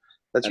cool.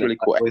 That's really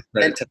cool. I always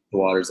try to test the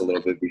waters a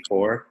little bit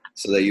before,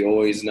 so that you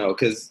always know.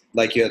 Because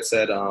like you had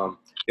said,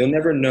 you'll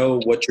never know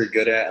what you're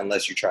good at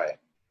unless you try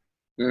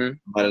it.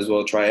 Might as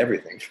well try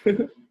everything.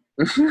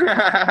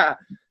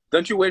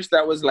 Don't you wish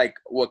that was like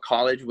what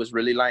college was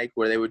really like,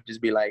 where they would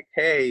just be like,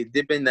 hey,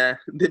 dip into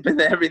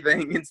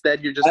everything.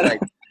 Instead, you're just like,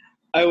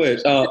 I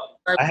wish. I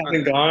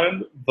haven't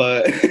gone,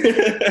 but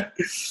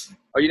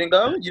oh, you didn't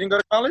go? You didn't go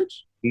to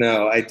college?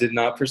 No, I did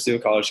not pursue a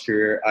college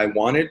career. I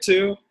wanted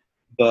to,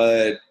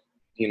 but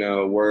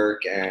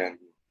work and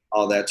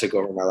all that took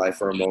over my life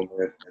for a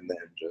moment, and then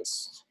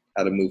just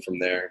had to move from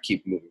there,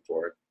 keep moving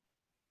forward.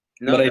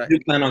 But I do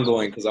plan on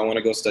going because I want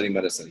to go study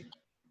medicine.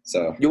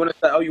 So you want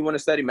to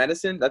study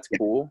medicine? That's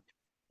cool.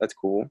 That's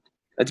cool.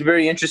 That's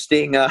very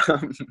interesting. That's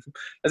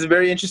a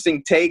very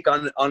interesting take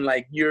on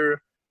like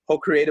your whole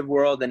creative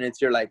world. And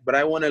you're like, but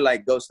I want to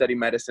like go study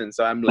medicine,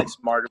 so I'm like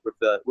smarter with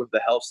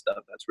the health stuff.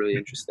 That's really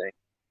interesting.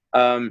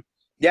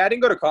 Yeah, I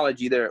didn't go to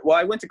college either. Well,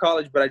 I went to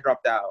college, but I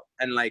dropped out,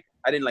 and like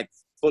I didn't like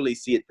fully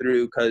see it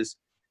through because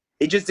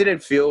it just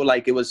didn't feel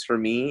like it was for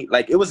me.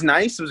 Like, it was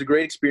nice, it was a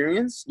great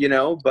experience,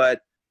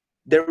 but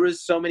there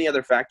was so many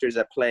other factors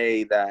at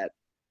play that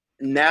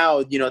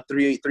now,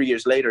 3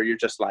 years later, you're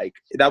just like,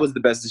 that was the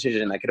best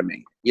decision I could have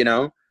made,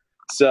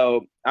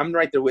 So I'm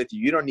right there with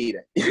you. You don't need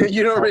it.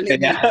 You don't really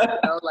need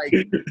it. Like,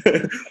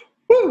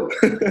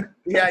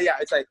 yeah.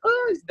 It's like,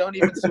 don't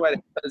even sweat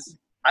it, because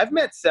I've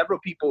met several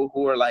people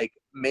who are like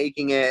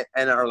making it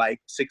and are like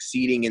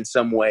succeeding in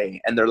some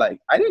way, and they're like,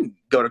 I didn't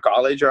go to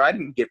college, or I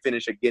didn't get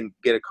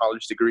a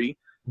college degree.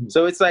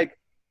 So it's like,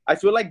 I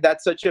feel like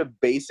that's such a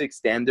basic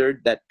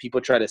standard that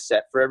people try to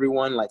set for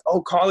everyone. Like, oh,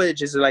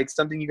 college is like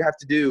something you have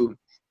to do.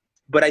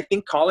 But I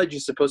think college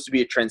is supposed to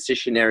be a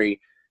transitionary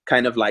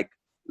kind of like,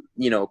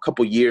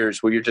 couple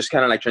years where you're just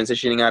kind of like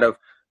transitioning out of,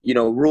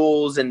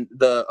 rules and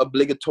the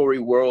obligatory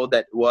world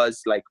that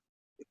was like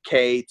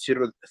K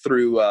through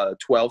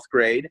 12th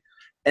grade.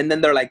 And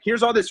then they're like,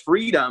 here's all this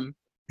freedom,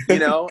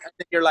 and then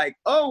you're like,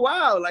 oh,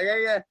 wow, like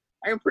I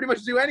can pretty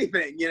much do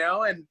anything,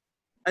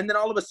 and then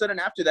all of a sudden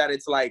after that,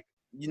 it's like,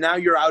 now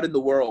you're out in the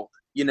world,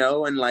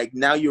 and like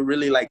now you're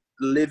really like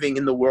living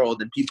in the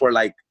world, and people are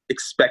like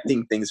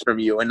expecting things from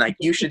you, and like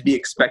you should be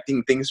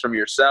expecting things from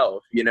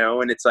yourself,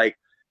 and it's like,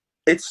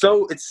 it's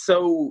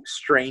so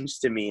strange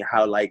to me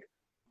how like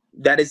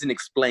that isn't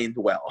explained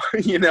well,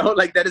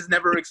 like that is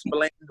never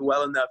explained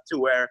well enough to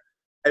where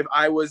if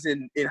I was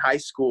in high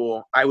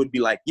school, I would be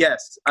like,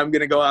 yes, I'm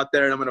going to go out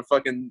there and I'm going to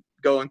fucking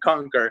go and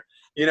conquer,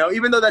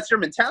 even though that's your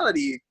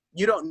mentality.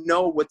 You don't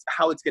know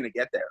how it's going to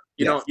get there.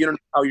 You don't know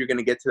how you're going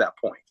to get to that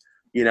point,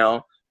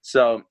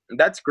 So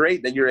that's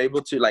great that you're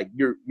able to like,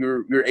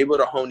 you're able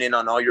to hone in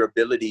on all your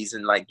abilities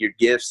and like your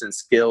gifts and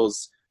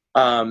skills,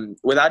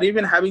 without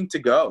even having to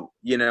go,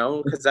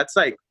 cause that's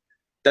like,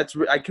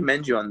 I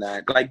commend you on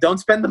that. Like, don't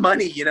spend the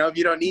money, if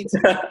you don't need to,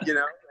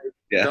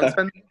 don't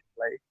spend,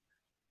 like,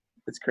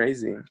 it's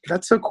crazy.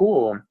 That's so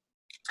cool.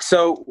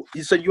 So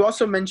you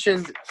also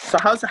mentioned, so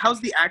how's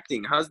the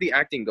acting? How's the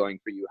acting going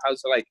for you?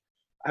 How's like,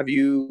 have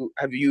you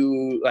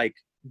like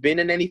been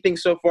in anything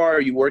so far?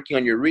 Are you working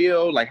on your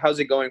reel? Like, how's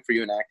it going for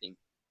you in acting?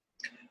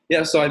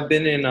 Yeah, so I've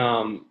been in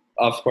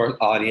of course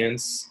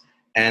audience,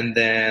 and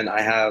then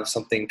I have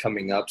something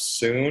coming up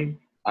soon.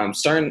 I'm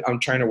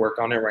trying to work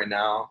on it right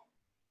now.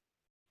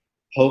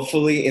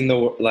 Hopefully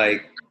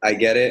I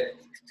get it,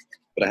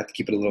 but I have to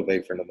keep it a little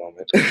vague for the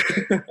moment.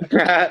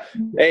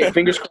 Hey,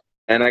 fingers crossed,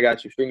 and I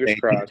got you. Fingers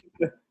Thank crossed.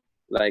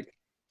 Like,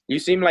 you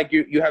seem like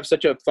you have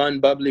such a fun,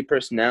 bubbly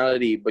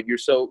personality, but you're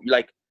so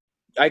like,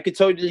 I could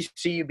totally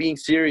see you being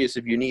serious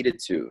if you needed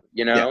to,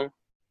 Yeah.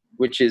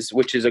 which is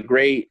a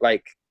great,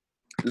 like,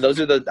 those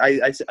are the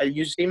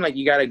you seem like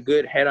you got a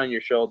good head on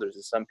your shoulders,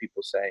 as some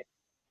people say.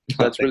 So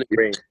that's really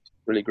great.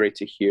 Really great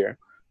to hear.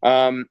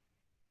 And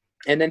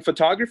then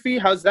photography,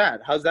 how's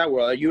that? How's that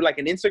world? Are you like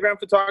an Instagram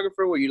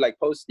photographer where you like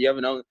post, do you have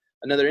another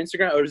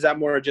Instagram, or is that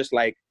more just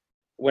like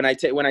when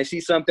I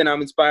see something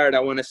I'm inspired, I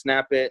want to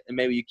snap it, and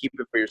maybe you keep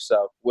it for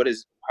yourself?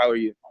 How are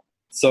you?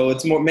 So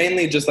it's more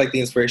mainly just like the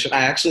inspiration.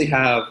 I actually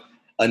have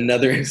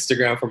another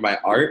Instagram for my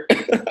art.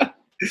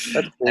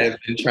 That's cool. I've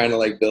been trying to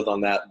like build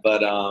on that,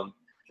 but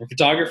for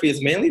photography,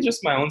 it's mainly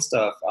just my own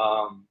stuff.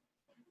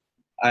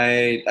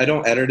 I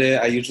don't edit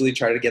it. I usually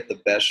try to get the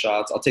best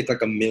shots. I'll take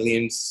like a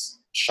million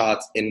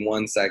shots in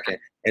 1 second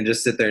and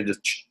just sit there and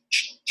just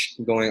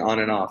going on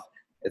and off.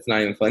 It's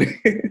not even funny.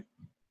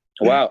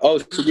 Wow. Oh,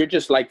 so you're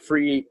just like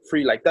free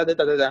like da da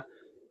da da da.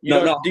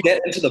 No,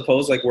 get into the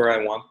pose like where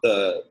I want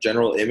the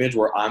general image,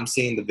 where I'm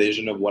seeing the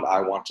vision of what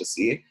I want to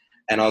see,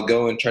 and I'll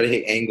go and try to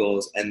hit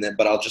angles,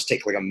 but I'll just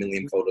take like a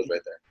million photos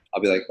right there.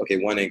 I'll be like, okay,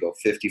 one angle,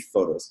 50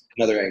 photos,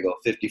 another angle,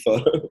 50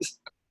 photos.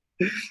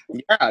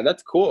 Yeah,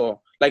 that's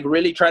cool. Like,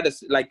 really try to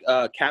like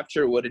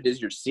capture what it is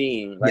you're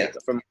seeing, like,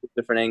 from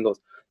different angles.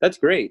 That's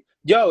great.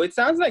 Yo, it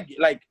sounds like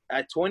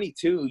at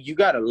 22, you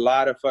got a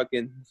lot of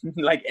fucking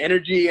like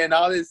energy and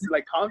all this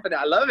like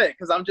confidence. I love it,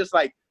 because I'm just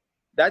like,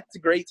 that's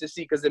great to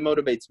see, because it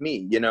motivates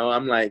me.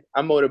 I'm like,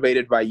 I'm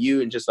motivated by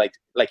you, and just like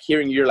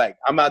hearing you're like,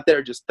 I'm out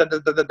there just da da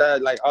da da da.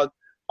 Like,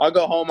 I'll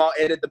go home, I'll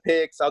edit the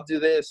pics, I'll do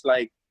this.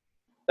 Like,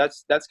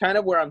 that's kind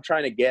of where I'm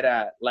trying to get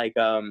at. Like,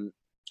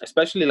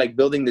 especially like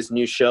building this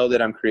new show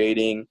that I'm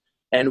creating.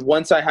 And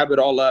once I have it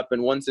all up,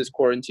 and once this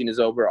quarantine is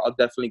over, I'll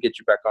definitely get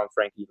you back on,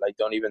 Frankie. Like,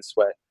 don't even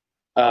sweat.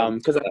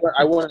 Because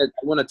I want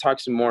to talk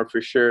some more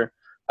for sure.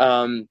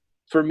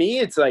 For me,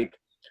 it's like,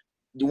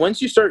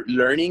 once you start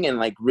learning and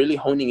like really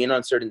honing in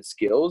on certain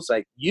skills,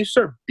 like, you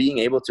start being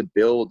able to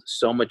build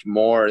so much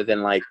more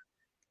than like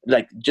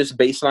just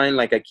baseline.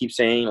 Like I keep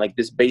saying, like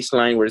this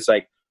baseline where it's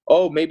like,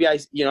 oh, maybe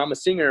I'm a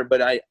singer,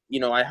 but I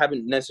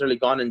haven't necessarily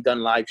gone and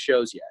done live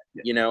shows yet.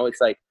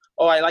 It's like,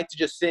 oh, I like to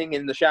just sing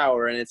in the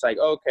shower, and it's like,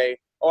 okay,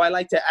 oh, I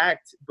like to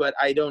act, but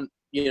I don't,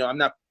 I'm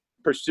not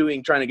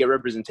trying to get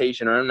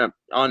representation, or I'm not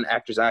on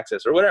Actors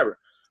Access or whatever,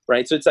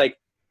 right? So it's like,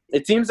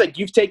 it seems like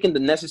you've taken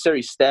the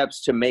necessary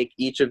steps to make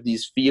each of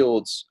these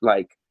fields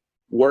like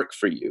work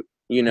for you.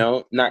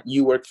 Not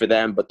you work for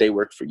them, but they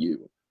work for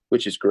you,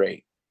 which is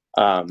great.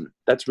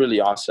 That's really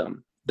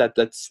awesome.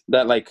 That's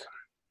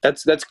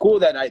cool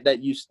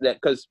that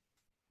because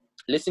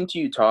listening to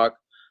you talk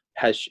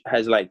has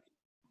like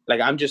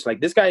I'm just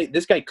like, this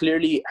guy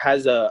clearly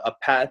has a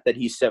path that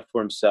he set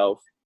for himself.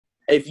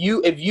 If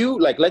you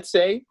like, let's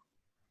say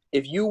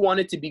if you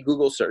wanted to be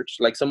Google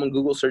searched, like someone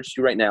Google searched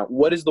you right now,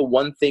 what is the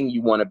one thing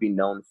you want to be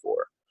known for?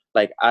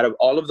 Like, out of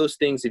all of those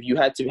things, if you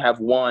had to have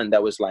one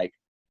that was like,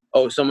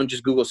 oh, someone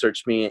just Google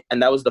searched me,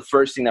 and that was the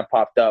first thing that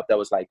popped up, that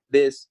was like,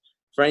 this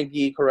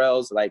Frankie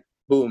Carell's, like,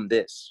 boom,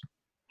 this.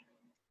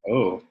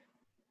 Oh,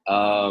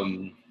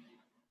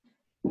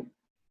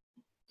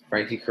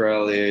 Frankie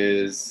Carell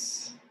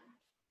is,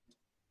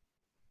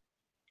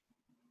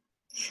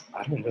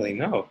 I don't really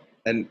know.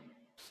 And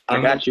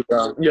I got you,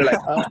 bro. You're like,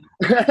 oh.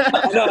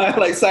 No, I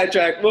like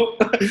sidetrack.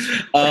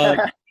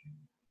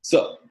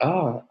 So,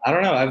 I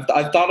don't know.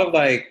 I've thought of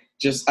like,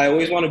 I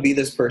always want to be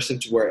this person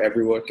to where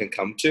everyone can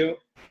come to,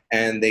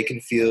 and they can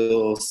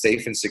feel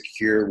safe and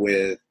secure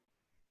with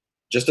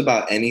just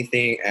about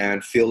anything,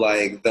 and feel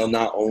like they'll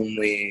not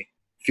only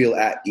feel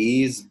at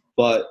ease,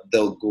 but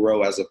they'll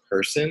grow as a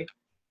person.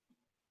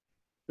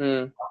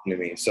 To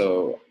me.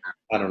 So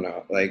I don't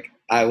know. Like,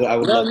 I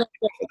would love to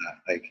for that.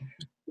 Like,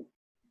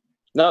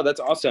 no, that's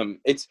awesome.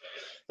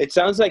 It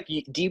sounds like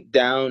deep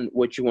down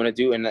what you want to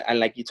do, and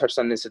like you touched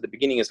on this at the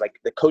beginning, is like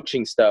the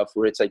coaching stuff,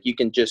 where it's like you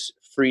can just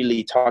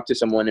freely talk to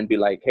someone and be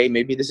like, hey,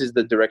 maybe this is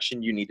the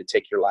direction you need to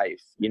take your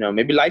life.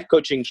 Maybe life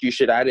coaching, you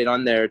should add it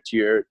on there to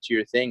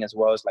your thing, as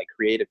well as like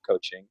creative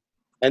coaching.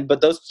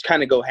 But those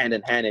kind of go hand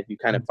in hand if you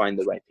kind of find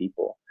the right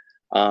people.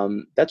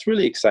 That's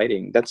really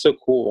exciting. That's so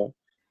cool.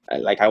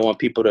 Like, I want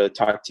people to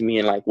talk to me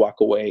and like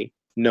walk away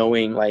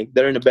knowing like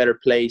they're in a better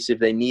place if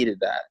they needed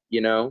that,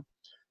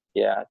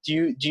 Yeah.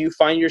 Do you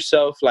find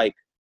yourself like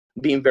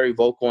being very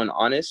vocal and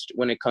honest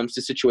when it comes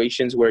to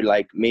situations where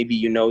like maybe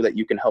that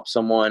you can help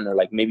someone, or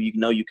like maybe you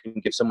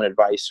can give someone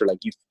advice, or like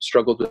you've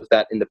struggled with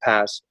that in the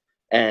past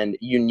and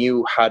you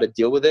knew how to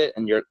deal with it,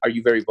 and are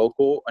you very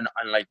vocal and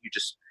like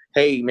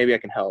hey, maybe I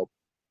can help?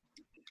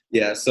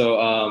 Yeah.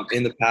 So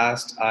in the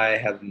past, I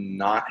have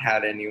not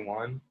had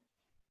anyone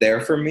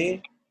there for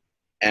me.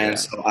 And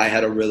so I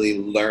had to really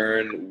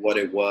learn what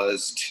it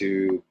was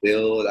to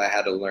build. I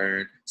had to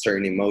learn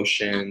certain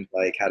emotions,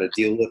 like how to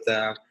deal with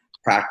them,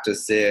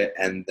 practice it,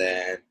 and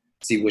then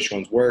see which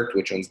ones worked,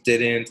 which ones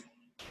didn't.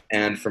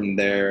 And from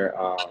there,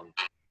 I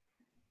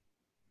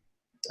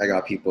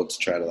got people to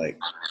try to like,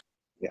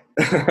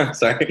 yeah.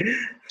 Sorry.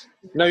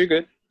 No, you're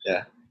good.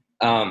 Yeah.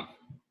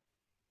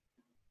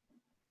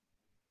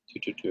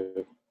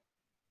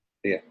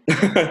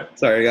 Yeah.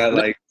 Sorry, I got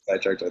like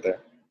sidetracked right there.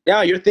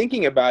 Yeah, you're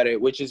thinking about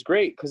it, which is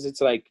great, because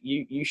it's like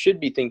you should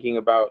be thinking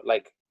about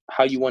like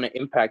how you want to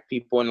impact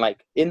people, and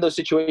like in those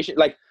situations,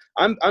 like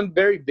I'm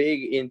very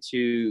big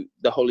into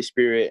the Holy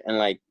Spirit and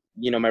like,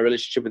 you know, my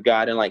relationship with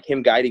God and like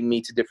him guiding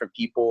me to different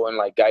people and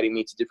like guiding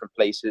me to different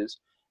places.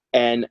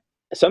 And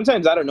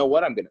sometimes I don't know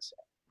what I'm gonna say.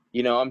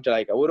 You know, I'm just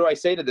like, what do I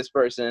say to this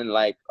person?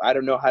 Like, I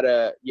don't know how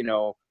to, you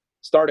know,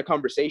 start a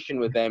conversation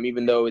with them,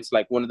 even though it's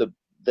like one of the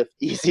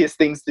easiest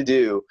things to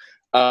do.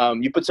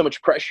 You put so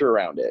much pressure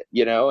around it,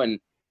 you know, and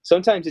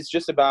sometimes it's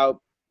just about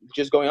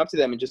just going up to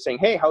them and just saying,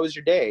 hey, how was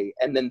your day?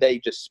 And then they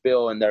just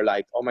spill and they're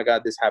like, oh my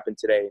God, this happened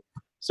today.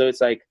 So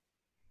it's like,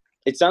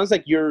 it sounds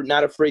like you're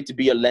not afraid to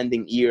be a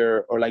lending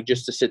ear or like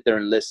just to sit there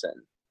and listen,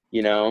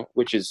 you know,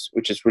 which is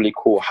really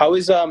cool. How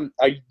is,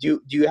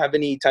 do you have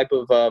any type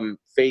of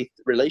faith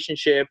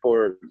relationship,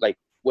 or like,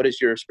 what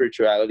is your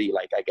spirituality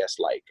like, I guess,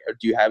 like, or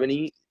do you have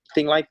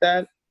anything like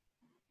that?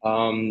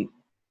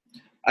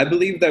 I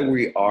believe that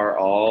we are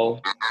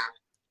all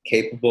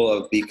capable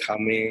of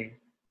becoming,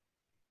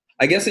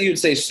 I guess that you'd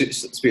say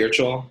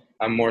spiritual.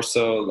 I'm more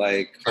so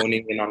like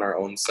honing in on our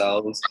own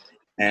selves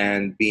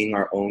and being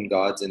our own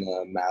gods in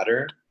a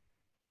matter,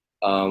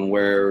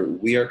 where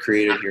we are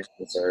created here on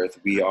this earth.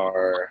 We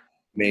are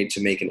made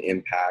to make an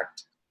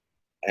impact,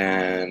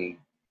 and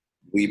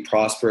we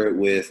prosper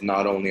with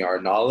not only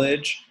our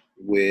knowledge,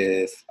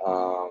 with,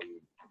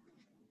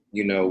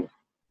 you know,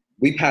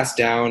 we pass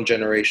down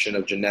generation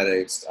of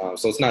genetics.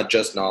 So it's not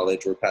just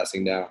knowledge we're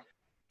passing down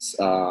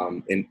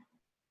in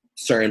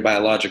certain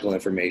biological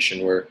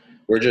information.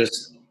 We're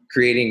just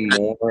creating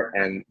more,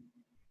 and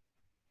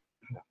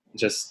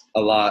just a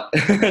lot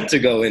to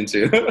go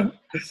into.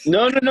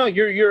 No.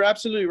 You're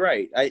absolutely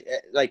right. I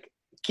like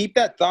keep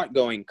that thought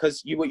going,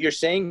 because what you're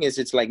saying is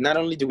it's like not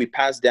only do we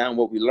pass down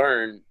what we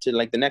learn to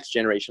like the next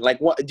generation.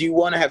 Like, what do you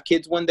want to have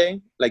kids one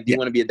day? Like, do you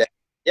want to be a dad?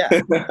 Yeah,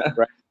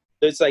 right.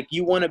 So it's like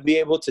you want to be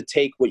able to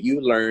take what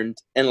you learned,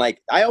 and like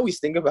I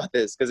always think about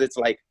this because it's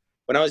like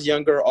when I was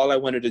younger, all I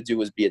wanted to do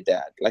was be a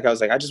dad. Like I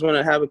was like, I just want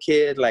to have a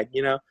kid, like,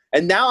 you know.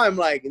 And now I'm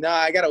like, nah,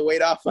 I gotta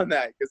wait off on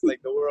that because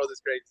like the world is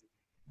crazy.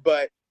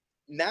 But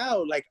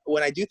now, like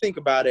when I do think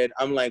about it,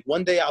 I'm like,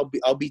 one day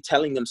I'll be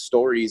telling them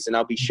stories and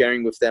I'll be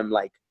sharing with them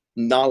like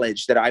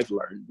knowledge that I've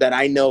learned that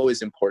I know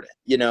is important,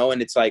 you know.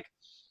 And it's like,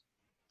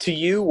 to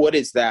you, what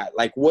is that?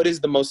 Like, what is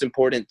the most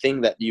important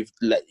thing that you've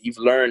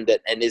learned?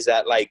 That, and is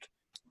that like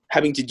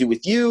having to do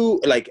with you,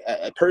 like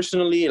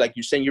personally? Like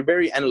you're saying, you're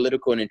very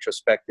analytical and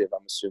introspective,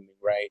 I'm assuming,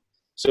 right?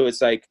 So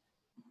it's like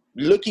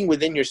looking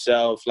within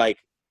yourself, like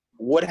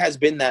what has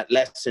been that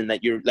lesson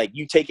that you're like,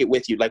 you take it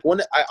with you? Like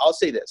I'll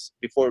say this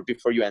before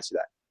you answer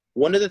that.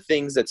 One of the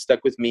things that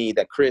stuck with me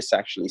that Chris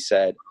actually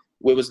said,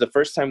 it was the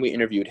first time we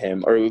interviewed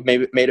him, or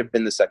maybe it may have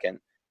been the second.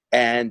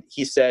 And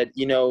he said,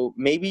 you know,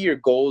 maybe your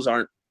goals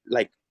aren't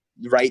like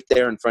right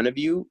there in front of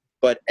you,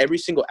 but every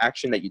single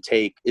action that you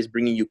take is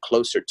bringing you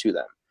closer to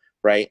them.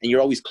 Right. And you're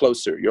always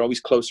closer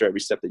every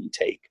step that you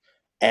take.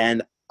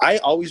 And I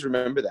always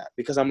remember that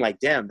because I'm like,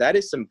 damn, that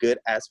is some good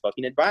ass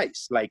fucking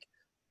advice. Like,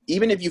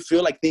 even if you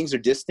feel like things are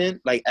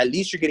distant, like at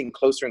least you're getting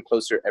closer and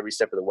closer every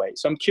step of the way.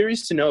 So I'm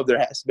curious to know if there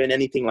has been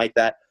anything like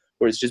that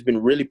where it's just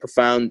been really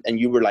profound and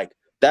you were like,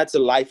 that's a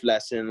life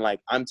lesson. Like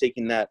I'm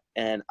taking that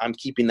and I'm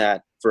keeping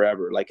that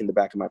forever, like in the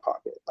back of my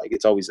pocket. Like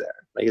it's always there.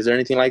 Like, is there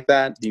anything like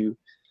that? Do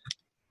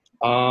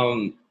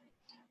you?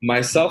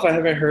 Myself, I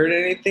haven't heard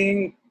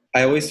anything.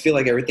 I always feel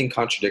like everything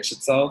contradicts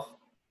itself.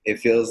 It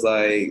feels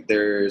like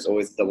there's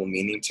always a double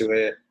meaning to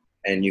it,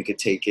 and you could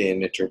take it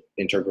and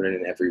interpret it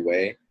in every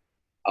way.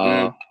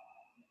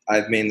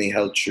 I've mainly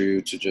held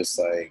true to just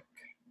like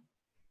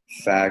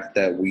fact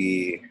that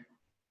we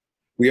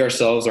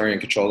ourselves are in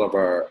control of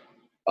our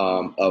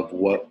of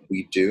what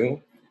we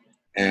do,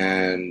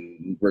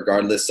 and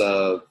regardless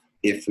of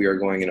if we are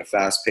going in a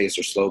fast pace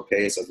or slow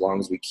pace, as long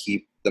as we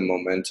keep the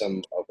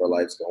momentum of our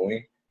lives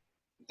going,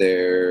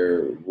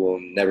 there will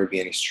never be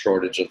any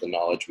shortage of the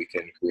knowledge we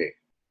can create.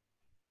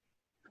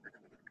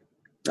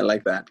 I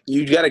like that.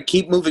 You got to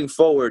keep moving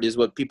forward is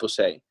what people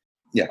say.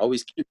 Yeah.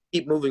 Always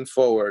keep moving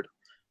forward.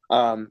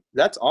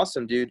 That's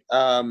awesome, dude.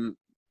 Now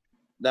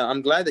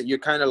I'm glad that you're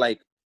kind of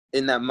like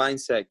in that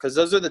mindset, because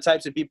those are the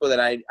types of people that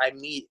I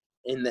meet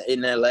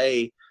in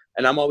LA,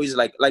 and I'm always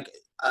like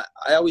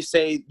I always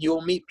say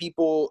you'll meet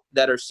people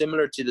that are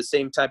similar to the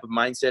same type of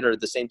mindset or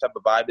the same type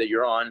of vibe that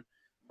you're on,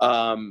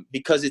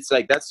 because it's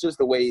like that's just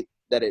the way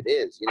that it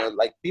is, you know.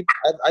 Like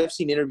I've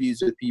seen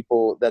interviews with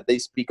people that they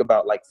speak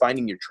about like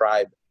finding your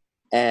tribe,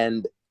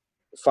 and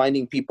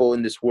finding people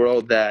in this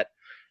world that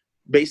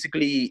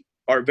basically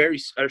are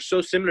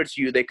so similar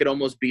to you, they could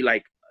almost be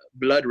like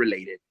blood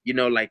related, you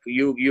know, like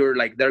you're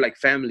like, they're like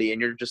family,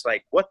 and you're just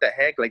like, what the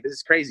heck, like this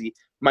is crazy.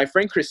 My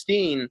friend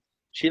Christine,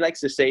 she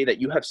likes to say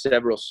that you have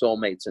several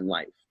soulmates in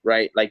life,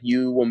 right? Like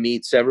you will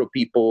meet several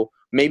people,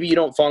 maybe you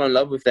don't fall in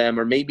love with them,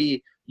 or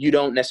maybe you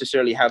don't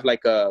necessarily have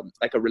like a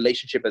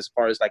relationship as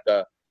far as like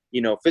a,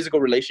 you know, physical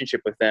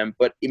relationship with them,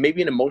 but it may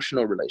be an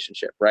emotional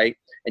relationship, right?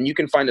 And you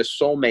can find a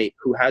soulmate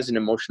who has an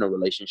emotional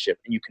relationship,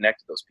 and you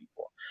connect to those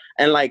people.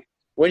 And like,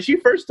 when she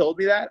first told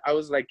me that, I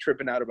was like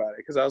tripping out about it,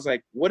 because I was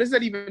like, what does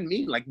that even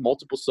mean? Like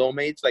multiple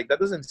soulmates? Like that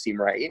doesn't seem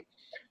right,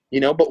 you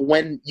know? But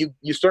when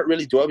you start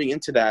really delving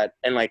into that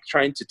and like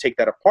trying to take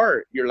that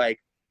apart, you're like,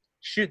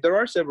 shoot, there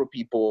are several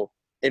people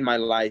in my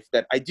life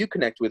that I do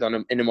connect with on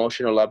an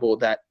emotional level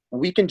that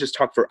we can just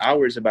talk for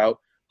hours about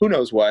who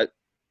knows what,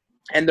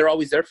 and they're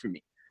always there for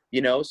me,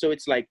 you know? So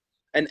it's like,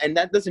 and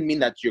that doesn't mean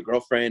that's your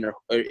girlfriend, or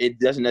it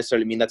doesn't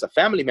necessarily mean that's a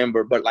family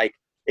member, but like,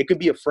 it could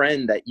be a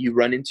friend that you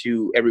run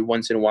into every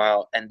once in a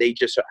while, and they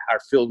just are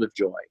filled with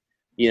joy.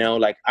 You know,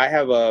 like I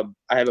have a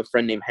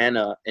friend named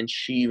Hannah, and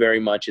she very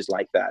much is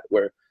like that,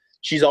 where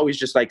she's always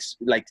just like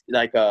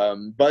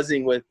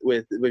buzzing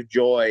with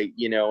joy,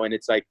 you know. And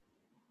it's like,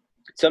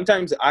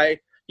 sometimes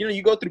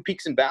you go through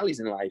peaks and valleys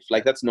in life,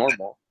 like that's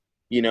normal,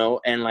 you know.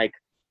 And like,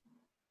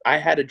 I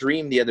had a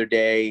dream the other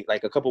day,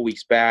 like a couple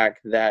weeks back,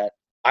 that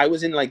I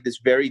was in like this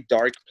very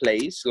dark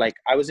place. Like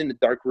I was in a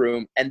dark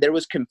room, and there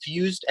was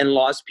confused and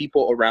lost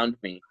people around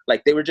me.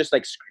 Like they were just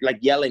like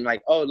yelling,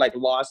 like, oh, like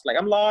lost, like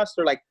I'm lost,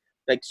 or like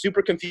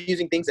super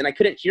confusing things. And I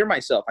couldn't hear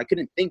myself. I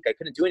couldn't think. I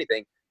couldn't do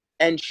anything.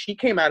 And she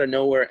came out of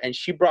nowhere, and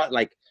she brought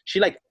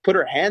she put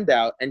her hand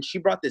out, and she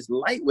brought this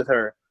light with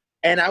her.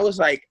 And I was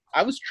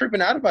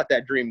tripping out about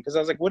that dream, because I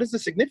was like, what is the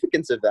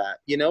significance of that?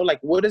 You know, like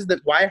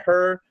why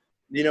her,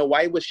 you know,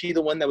 why was she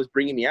the one that was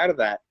bringing me out of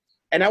that?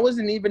 And I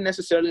wasn't even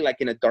necessarily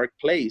like in a dark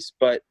place,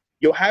 but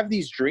you'll have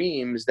these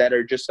dreams that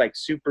are just like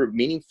super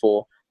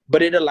meaningful,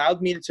 but it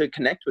allowed me to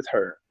connect with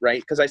her,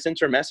 right? Because I sent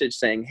her a message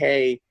saying,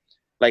 hey,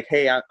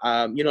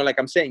 you know, like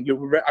I'm saying,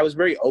 I was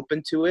very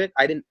open to it.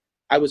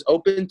 I was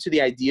open to the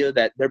idea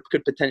that there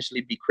could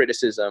potentially be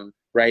criticism,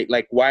 right?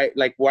 Like, why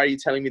are you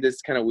telling me this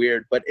is kind of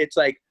weird? But it's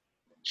like,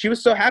 she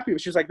was so happy.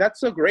 She was like, that's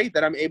so great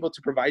that I'm able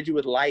to provide you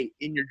with light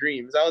in your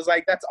dreams. I was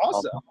like, that's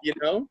awesome, you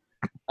know,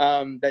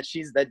 that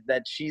she's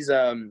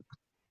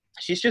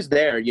just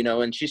there, you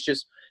know. And she's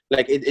just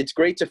like, it's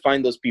great to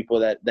find those people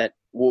that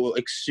will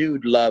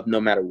exude love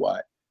no matter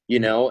what, you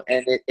know.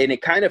 And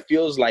it kind of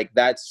feels like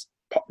that's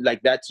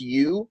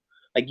you,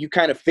 like you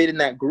kind of fit in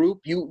that group.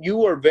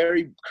 You are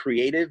very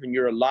creative, and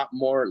you're a lot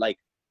more like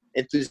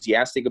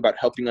enthusiastic about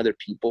helping other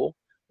people,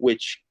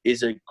 which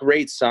is a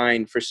great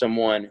sign for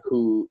someone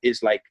who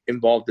is like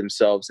involved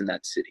themselves in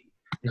that city.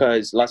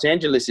 Because Los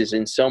Angeles is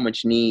in so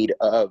much need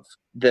of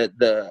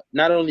the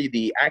not only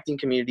the acting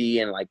community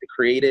and like the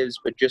creatives,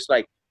 but just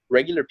like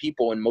regular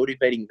people, and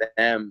motivating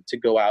them to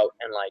go out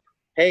and like,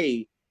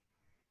 hey,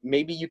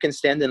 maybe you can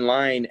stand in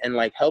line and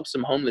like help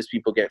some homeless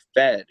people get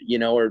fed, you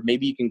know, or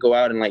maybe you can go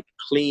out and like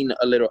clean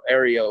a little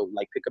area,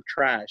 like pick up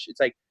trash. It's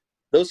like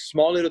those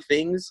small little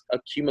things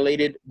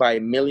accumulated by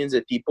millions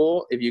of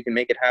people, if you can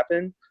make it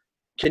happen,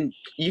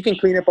 you can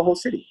clean up a whole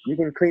city. You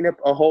can clean up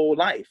a whole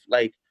life.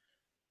 Like,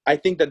 I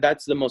think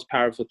that's the most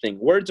powerful thing.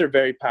 Words are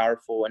very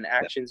powerful, and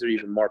actions are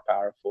even more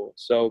powerful.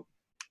 So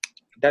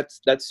that's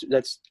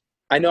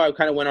I know I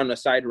kind of went on a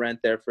side rant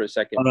there for a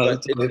second. Oh, no,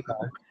 but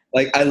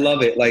like, I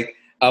love it. Like,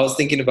 I was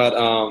thinking about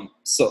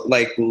so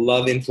like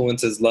love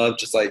influences love,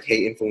 just like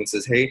hate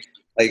influences hate.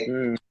 Like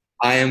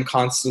I am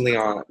constantly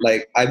on,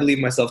 like, I believe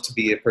myself to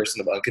be a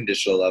person of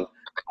unconditional love.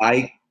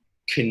 I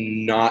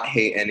cannot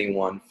hate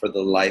anyone for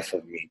the life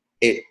of me.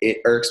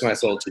 It irks my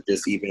soul to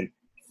just even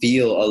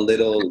feel a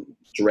little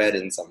dread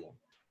in someone.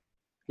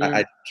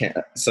 I can't.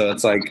 So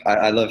it's like,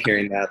 I love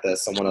hearing that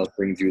someone else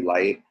brings you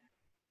light.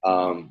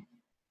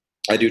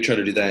 I do try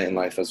to do that in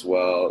life as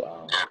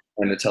well.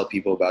 And to tell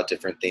people about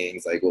different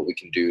things, like what we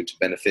can do to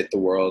benefit the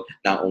world,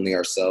 not only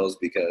ourselves,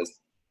 because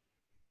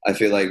I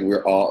feel like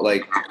we're all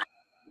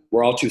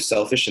too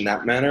selfish in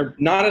that manner.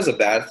 Not as a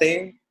bad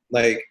thing.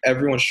 Like,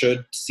 everyone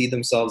should see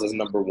themselves as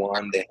number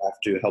one. They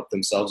have to help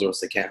themselves, or else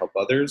they can't help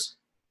others.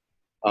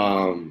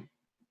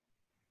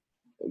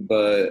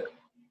 But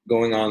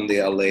going on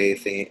the LA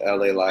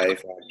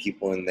life,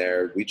 people in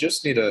there, we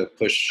just need to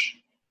push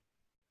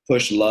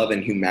love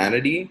and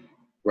humanity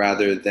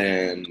rather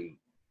than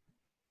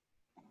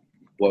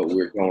what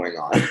we're going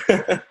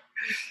on.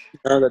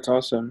 Oh, that's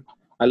awesome.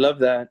 I love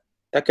that.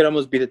 That could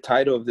almost be the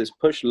title of this: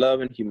 push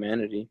love and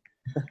humanity.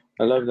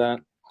 I love that.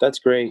 That's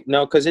great.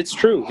 No, because it's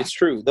true. It's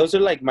true. Those are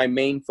like my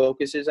main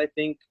focuses, I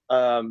think.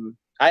 I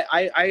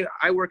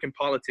work in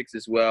politics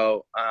as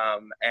well.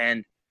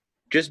 And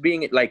just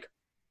being like,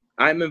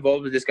 I'm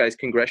involved with this guy's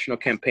congressional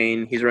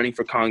campaign. He's running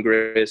for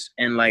Congress,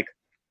 and like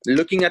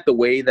looking at the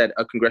way that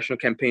a congressional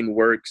campaign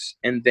works,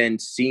 and then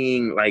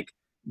seeing like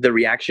the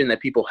reaction that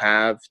people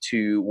have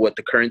to what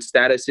the current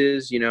status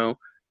is, you know,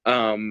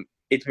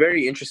 it's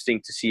very interesting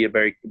to see a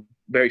very,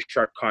 very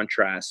sharp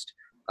contrast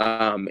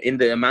in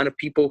the amount of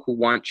people who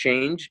want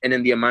change and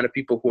in the amount of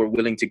people who are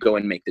willing to go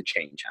and make the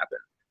change happen.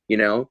 You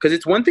know, because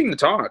it's one thing to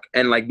talk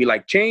and like be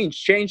like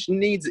change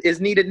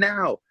is needed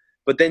now,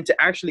 but then to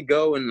actually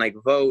go and like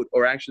vote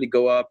or actually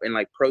go up and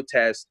like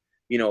protest,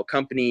 you know, a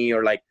company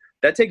or like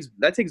that takes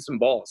some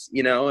balls,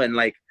 you know, and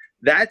like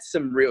that's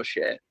some real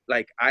shit.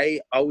 Like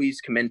I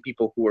always commend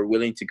people who are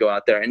willing to go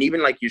out there, and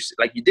even like you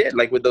did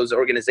like with those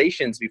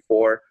organizations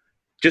before,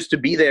 just to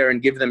be there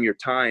and give them your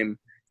time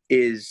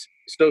is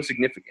so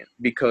significant,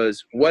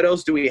 because what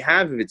else do we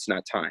have if it's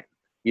not time,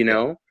 you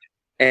know?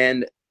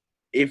 And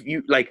if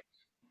you like,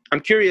 I'm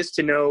curious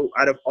to know,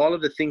 out of all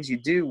of the things you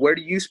do, where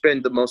do you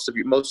spend the most of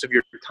your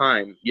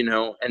time, you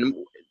know, and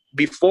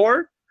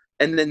before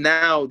and then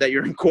now that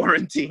you're in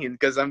quarantine?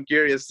 Because I'm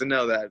curious to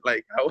know that,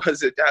 like, how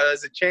has it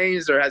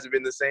changed, or has it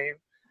been the same?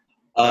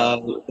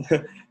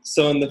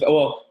 So to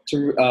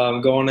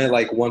go on it,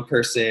 like one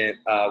person,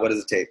 what does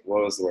it take?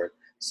 What was the word?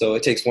 So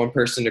it takes one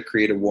person to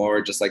create a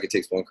war, just like it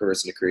takes one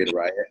person to create a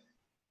riot.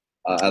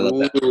 I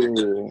love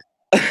that.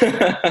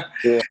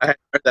 Yeah, I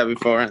heard that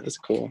before. That's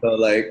cool. So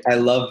like, I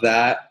love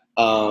that.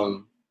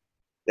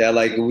 Yeah,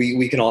 like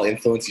we can all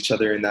influence each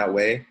other in that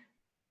way.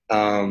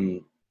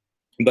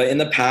 But in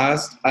the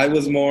past, I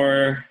was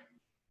a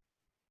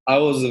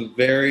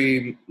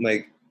very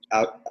like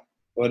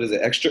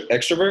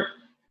extrovert.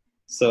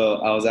 So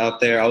I was out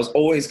there. I was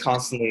always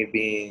constantly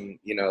being,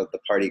 you know, the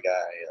party guy,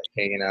 like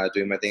hanging out,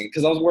 doing my thing,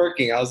 because I was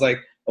working. I was like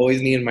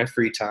always needing my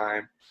free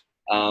time.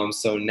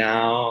 So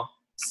now,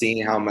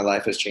 seeing how my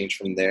life has changed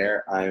from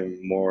there, I'm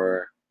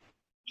more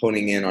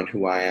honing in on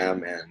who I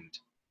am and,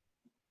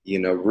 you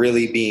know,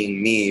 really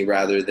being me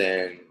rather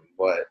than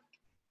what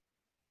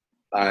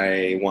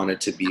I wanted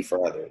to be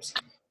for others.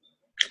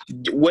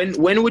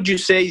 When would you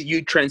say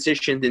you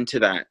transitioned into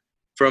that,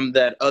 from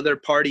that other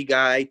party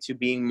guy to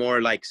being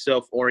more like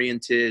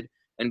self-oriented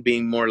and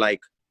being more like,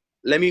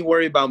 let me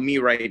worry about me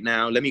right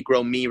now, let me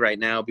grow me right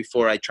now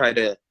before I try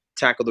to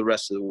tackle the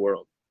rest of the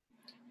world?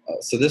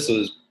 So this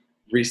was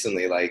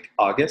recently, like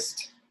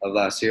August of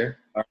last year.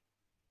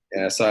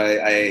 Yeah, so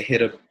I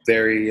hit a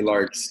very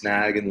large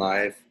snag in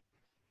life,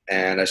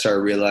 and I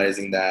started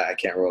realizing that I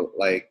can't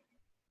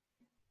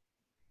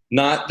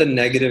not the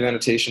negative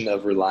annotation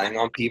of relying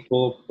on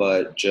people,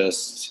 but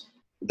just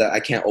that I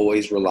can't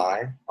always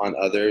rely on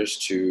others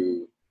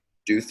to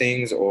do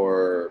things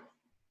or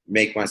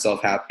make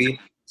myself happy.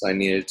 So I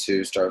needed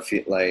to start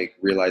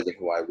realizing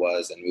who I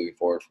was and moving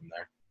forward from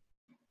there.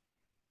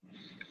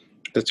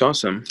 That's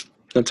awesome.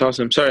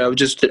 Sorry,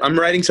 I'm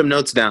writing some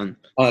notes down.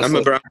 I'm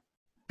like,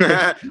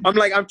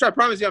 I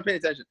promise you I'm paying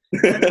attention.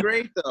 That's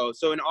great though.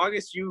 So in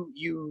August,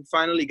 you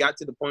finally got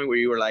to the point where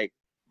you were like,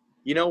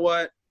 you know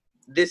what?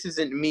 This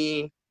isn't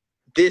me.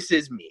 This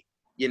is me.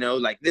 You know,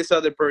 like this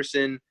other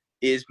person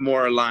is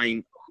more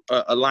aligns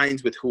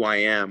with who I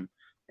am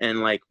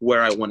and like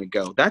where I want to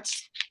go.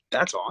 That's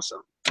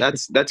awesome.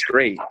 That's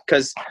great.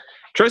 Because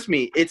trust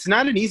me, it's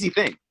not an easy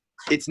thing.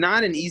 It's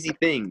not an easy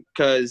thing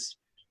because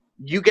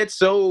you get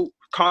so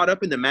caught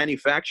up in the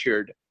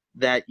manufactured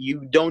that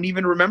you don't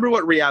even remember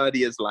what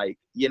reality is like,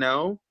 you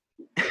know?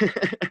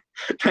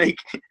 Like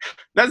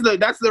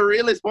that's the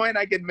realest point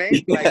I could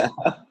make. Like,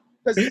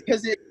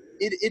 because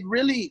it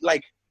really,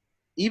 like,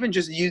 even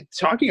just you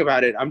talking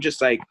about it, I'm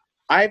just like,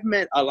 I've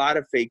met a lot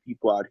of fake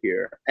people out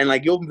here, and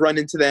like you'll run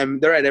into them.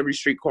 They're at every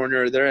street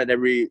corner, they're at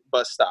every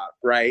bus stop,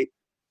 right?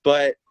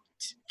 But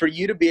for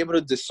you to be able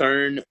to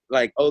discern,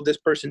 like, oh, this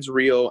person's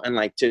real, and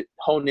like to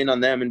hone in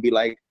on them and be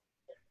like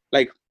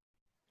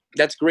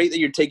that's great that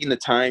you're taking the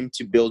time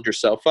to build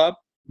yourself up.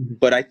 Mm-hmm.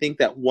 But I think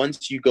that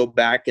once you go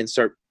back and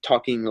start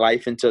talking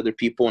life into other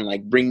people and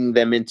like bringing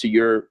them into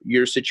your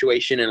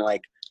situation and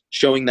like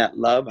showing that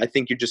love, I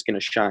think you're just going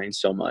to shine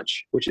so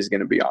much, which is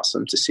going to be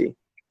awesome to see.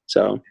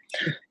 So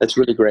that's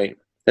really great.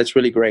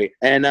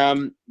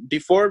 And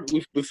before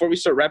we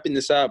start wrapping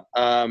this up,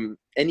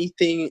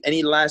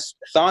 any last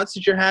thoughts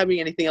that you're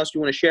having? Anything else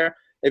you want to share?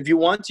 If you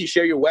want to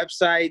share your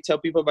website, tell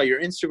people about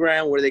your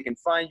Instagram, where they can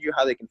find you,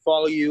 how they can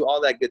follow you,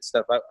 all that good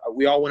stuff.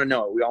 We all want to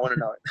know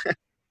it.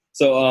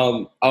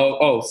 So,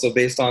 so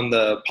based on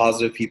the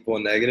positive people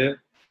and negative,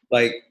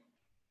 like,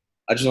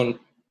 I feel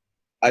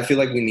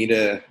like we need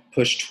to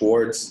push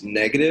towards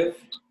negative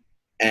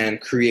and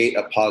create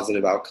a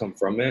positive outcome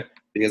from it,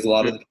 because a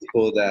lot of the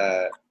people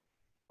that,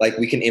 like,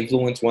 we can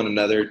influence one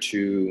another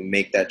to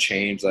make that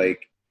change.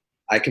 Like,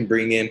 I can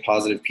bring in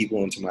positive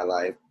people into my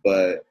life,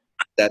 but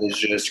that is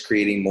just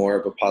creating more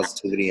of a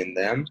positivity in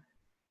them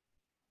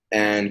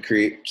and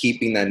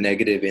keeping that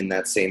negative in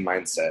that same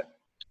mindset.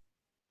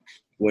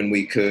 When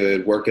we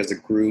could work as a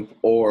group,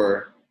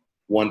 or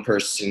one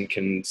person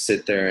can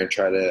sit there and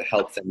try to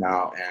help them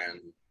out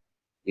and,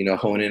 you know,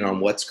 hone in on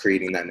what's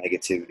creating that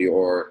negativity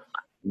or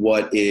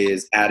what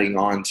is adding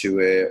on to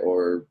it,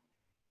 or,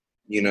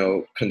 you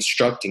know,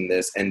 constructing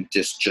this and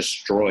just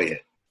destroy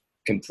it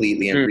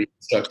completely and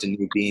reconstruct a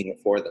new being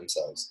for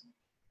themselves.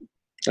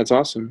 That's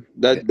awesome.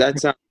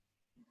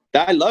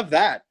 I love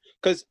that,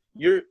 because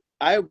you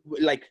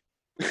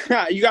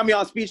got me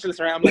all speechless,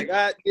 right? I'm like,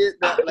 let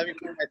me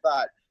clear my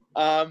thought.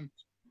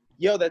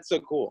 yo, that's so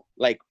cool.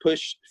 Like,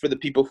 push for the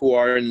people who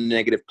are in a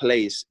negative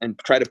place and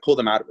try to pull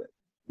them out of it.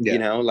 Yeah. You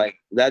know, like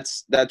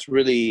that's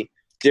really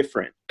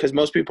different, because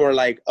most people are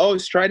like, oh,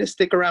 just try to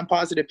stick around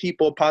positive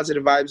people,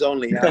 positive vibes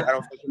only. I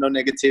don't feel no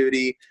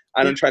negativity.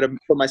 I don't try to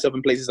put myself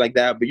in places like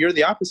that. But you're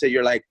the opposite.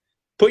 You're like,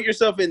 put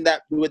yourself in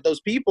that with those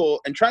people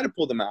and try to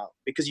pull them out,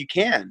 because you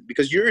can,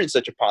 because you're in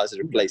such a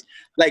positive place.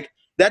 Like,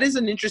 that is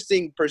an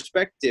interesting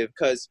perspective,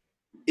 because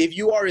if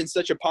you are in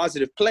such a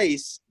positive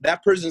place,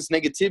 that person's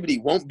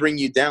negativity won't bring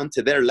you down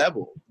to their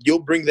level.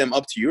 You'll bring them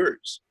up to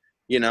yours.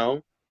 You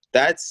know,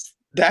 that's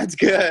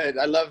good.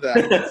 I love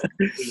that. That's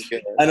really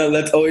good. I know,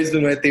 that's always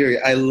been my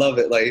theory. I love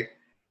it. Like,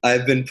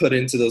 I've been put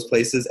into those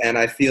places, and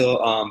I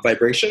feel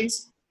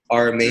vibrations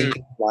are a main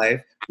thing in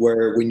life,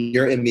 where when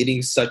you're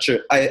emitting such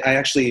a, I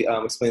actually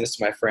explained this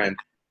to my friend.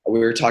 We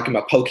were talking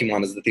about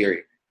Pokemon as the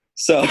theory.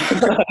 So,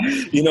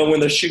 you know,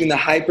 when they're shooting the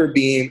hyper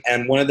beam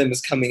and one of them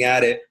is coming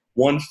at it,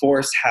 one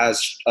force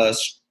has a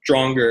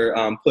stronger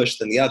push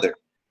than the other.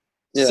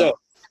 Yeah. So,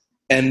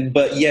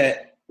 but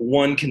yet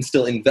one can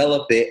still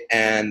envelop it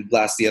and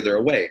blast the other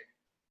away.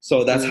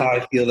 So that's how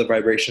I feel the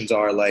vibrations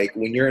are. Like,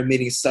 when you're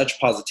emitting such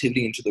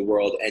positivity into the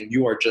world and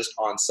you are just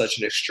on such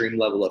an extreme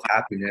level of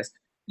happiness,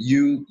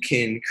 you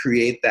can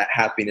create that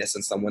happiness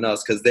in someone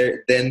else, because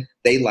then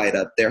they light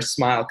up, their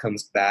smile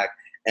comes back,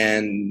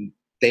 and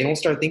they don't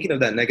start thinking of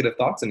that negative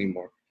thoughts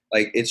anymore.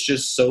 Like, it's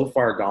just so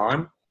far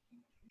gone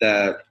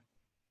that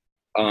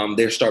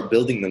they start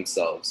building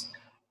themselves.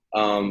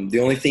 The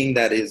only thing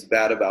that is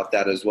bad about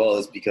that as well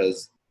is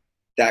because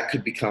that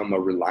could become a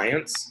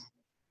reliance,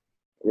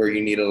 where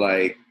you need to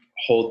like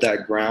hold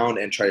that ground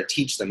and try to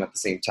teach them at the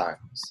same time.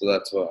 So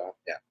that's what,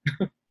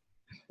 yeah.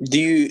 Do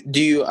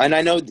you, and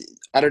I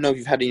don't know if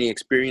you've had any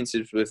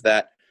experiences with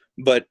that,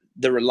 but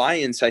the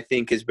reliance, I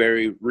think, is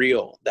very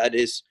real. That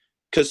is,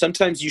 because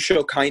sometimes you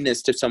show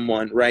kindness to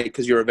someone, right?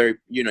 Because you're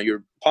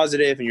you're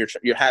positive and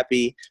you're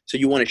happy. So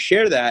you want to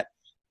share that.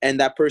 And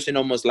that person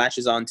almost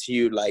latches on to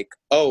you like,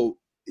 oh,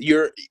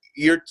 you're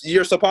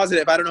so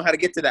positive. I don't know how to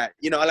get to that.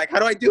 You know, like, how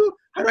do I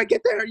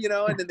get there? You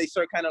know, and then they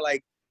start kind of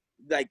like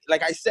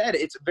I said,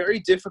 it's very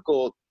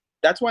difficult.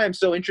 That's why I'm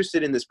so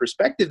interested in this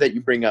perspective that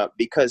you bring up,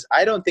 because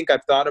I don't think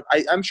I've thought of,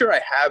 I'm sure I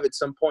have at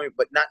some point,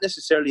 but not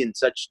necessarily in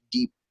such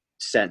deep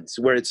sense,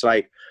 where it's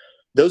like,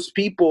 those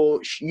people,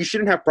 you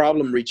shouldn't have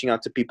problem reaching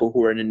out to people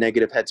who are in a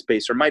negative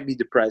headspace or might be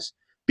depressed,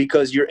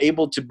 because you're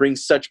able to bring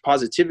such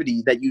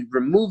positivity that you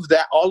remove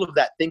all of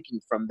that thinking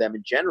from them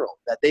in general,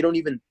 that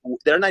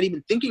they're not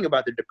even thinking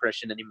about their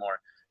depression anymore,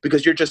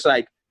 because you're just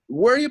like,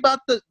 worry about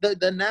the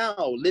now,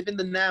 live in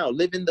the now,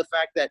 live in the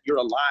fact that you're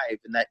alive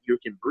and that you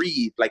can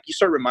breathe. Like, you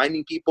start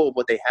reminding people of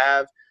what they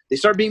have, they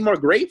start being more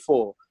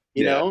grateful,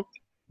 you know.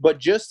 But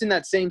just in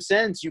that same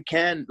sense, you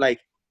can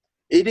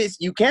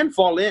you can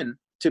fall in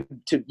to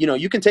you know,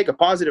 you can take a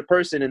positive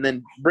person and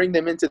then bring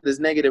them into this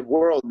negative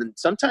world, and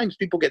sometimes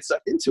people get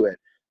sucked into it.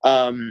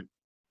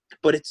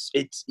 But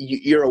it's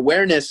your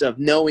awareness of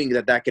knowing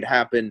that could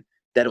happen,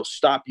 that'll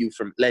stop you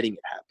from letting it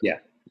happen. Yeah.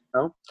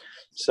 You know?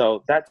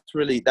 So that's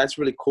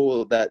really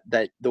cool that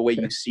the way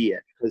you see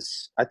it,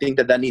 because I think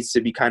that needs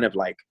to be kind of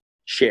like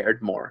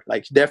shared more.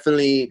 Like,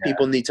 definitely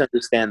people need to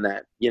understand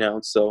that, you know.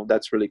 So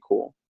that's really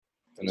cool.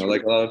 You know,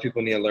 like, a lot of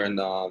people need to learn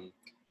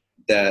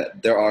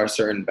that there are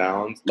certain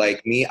bounds.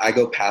 Like me, I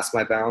go past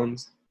my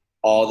bounds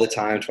all the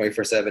time,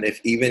 24/7.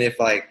 Even if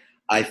like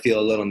I feel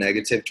a little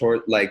negative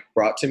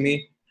brought to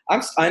me,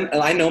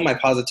 I know my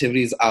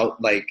positivity is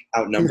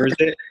outnumbers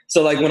it.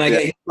 So like, when I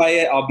get hit by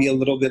it, I'll be a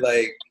little bit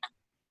like,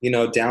 you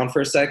know, down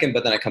for a second,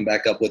 but then I come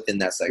back up within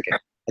that second.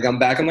 Like, I'm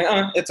back. I'm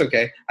like, it's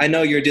okay. I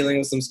know you're dealing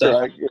with some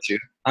stuff.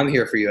 I'm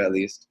here for you at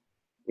least.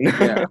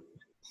 Yeah.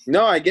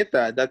 No, I get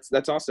that.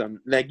 That's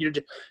awesome. Like, you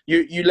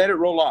let it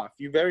roll off.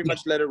 You very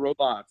much let it roll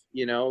off,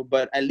 you know,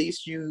 but at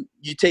least you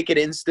take it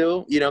in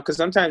still, you know, because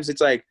sometimes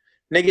it's like,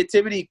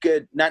 negativity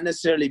could not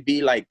necessarily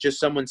be like just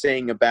someone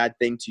saying a bad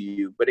thing to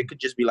you, but it could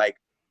just be like,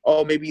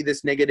 oh, maybe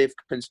this negative,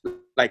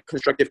 like,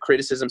 constructive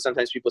criticism.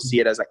 Sometimes people see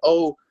it as like,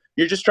 oh,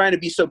 you're just trying to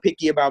be so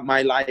picky about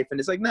my life. And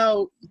it's like,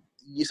 no,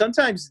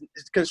 sometimes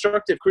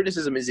constructive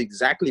criticism is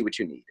exactly what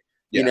you need,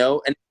 you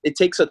know, and it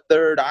takes a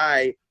third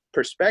eye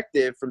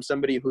perspective from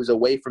somebody who's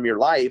away from your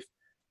life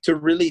to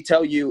really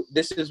tell you,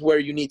 this is where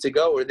you need to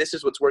go, or this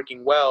is what's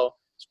working well.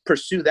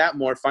 Pursue that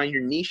more, find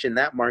your niche in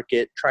that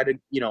market, try to,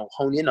 you know,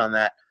 hone in on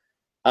that.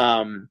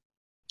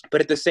 But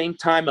at the same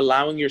time,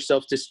 allowing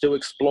yourself to still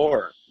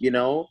explore, you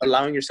know,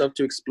 allowing yourself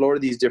to explore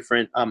these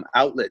different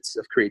outlets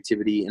of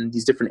creativity in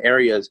these different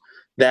areas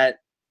that,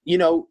 you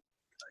know,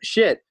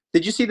 shit.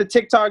 Did you see the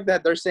TikTok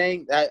that they're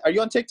saying? Are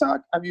you on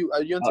TikTok? Are you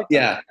on TikTok?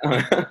 Yeah.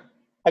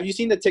 Have you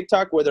seen the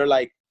TikTok where they're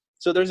like,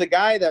 so there's a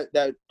guy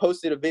that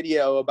posted a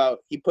video about,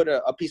 he put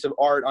a piece of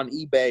art on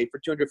eBay for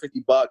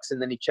 $250,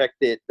 and then he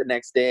checked it the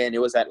next day and it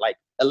was at like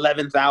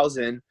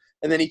 11,000,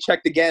 and then he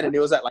checked again and it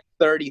was at like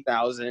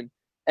 30,000.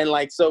 And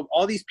like, so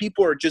all these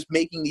people are just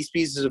making these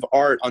pieces of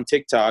art on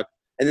TikTok,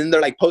 and then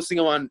they're like posting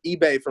them on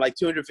eBay for like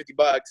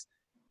 $250.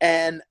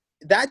 And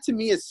that to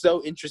me is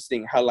so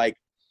interesting, how like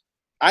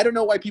I don't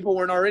know why people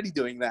weren't already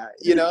doing that.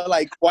 You know,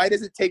 like, why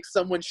does it take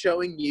someone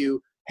showing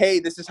you, hey,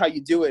 this is how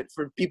you do it,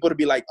 for people to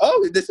be like,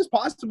 oh, this is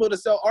possible to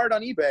sell art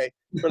on eBay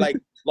for like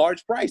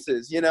large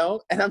prices, you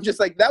know? And I'm just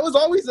like, that was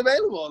always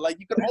available. Like,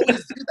 you could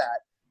always do that.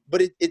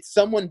 But it's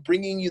someone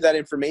bringing you that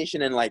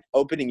information and like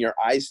opening your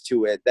eyes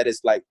to it that is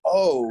like,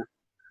 oh,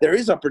 there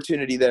is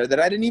opportunity there that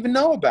I didn't even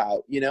know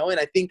about, you know? And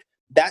I think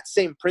that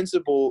same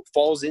principle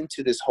falls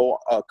into this whole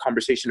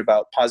conversation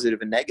about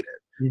positive and negative,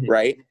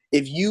 right?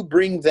 If you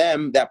bring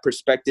them that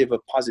perspective of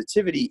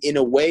positivity in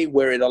a way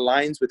where it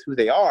aligns with who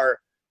they are,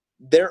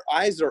 their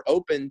eyes are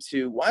open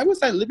to, why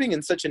was I living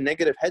in such a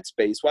negative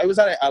headspace? Why was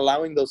I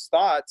allowing those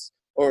thoughts,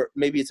 or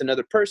maybe it's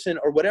another person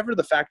or whatever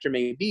the factor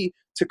may be,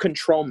 to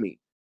control me,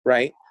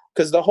 right?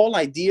 Because the whole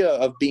idea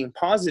of being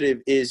positive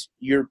is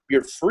you're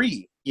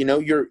free. You know,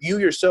 you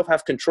yourself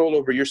have control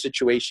over your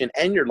situation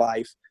and your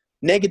life.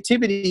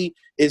 Negativity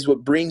is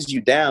what brings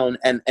you down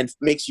and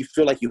makes you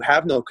feel like you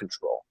have no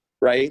control,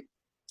 right?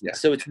 Yeah.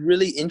 So it's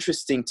really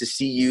interesting to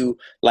see you,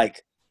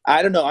 like,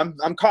 I don't know,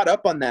 I'm caught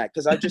up on that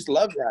because I just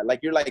love that.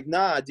 Like, you're like,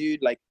 nah,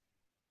 dude, like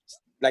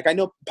I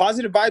know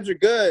positive vibes are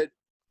good,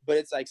 but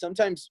it's like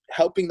sometimes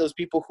helping those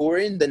people who are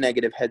in the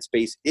negative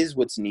headspace is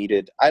what's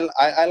needed.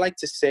 I like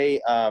to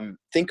say,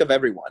 think of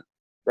everyone,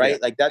 right? Yeah.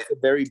 Like, that's a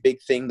very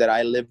big thing that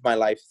I live my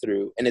life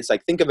through. And it's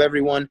like, think of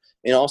everyone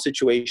in all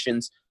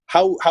situations.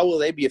 How will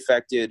they be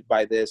affected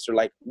by this? Or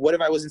like, what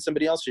if I was in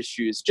somebody else's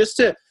shoes? Just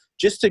to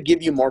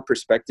give you more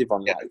perspective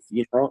on life,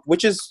 you know,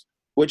 which is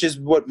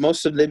what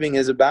most of living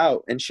is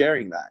about, and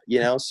sharing that, you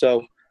know?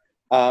 So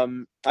I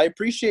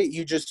appreciate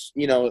you just,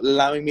 you know,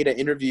 allowing me to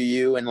interview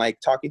you and like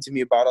talking to me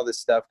about all this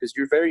stuff, because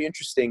you're very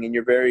interesting and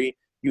you're very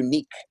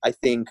unique, I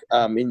think,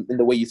 in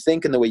the way you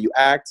think and the way you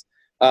act,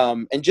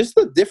 and just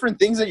the different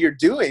things that you're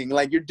doing.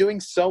 Like, you're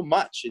doing so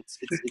much.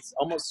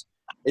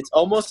 It's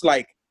almost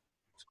like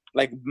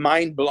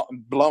mind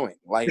blowing.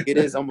 Like, it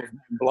is almost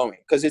blowing,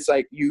 because it's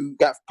like, you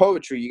got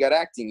poetry, you got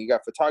acting, you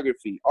got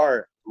photography,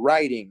 art,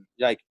 writing,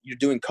 like, you're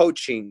doing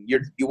coaching,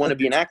 you want to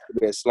be an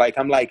activist. Like,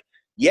 I'm like,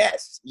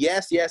 yes.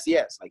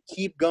 Like,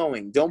 keep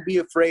going. Don't be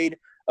afraid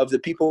of the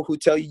people who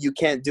tell you you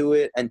can't do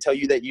it and tell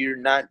you that you're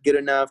not good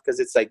enough, because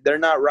it's like, they're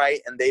not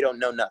right and they don't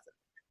know nothing,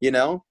 you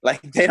know?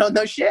 Like, they don't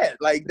know shit.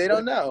 Like, they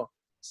don't know.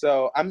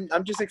 So I'm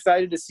just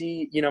excited to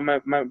see, you know,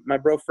 my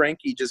bro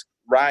Frankie just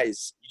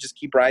rise. You just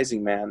keep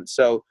rising, man.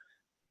 So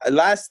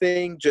last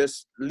thing,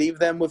 just leave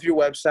them with your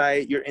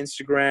website, your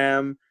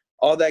Instagram,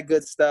 all that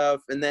good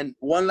stuff. And then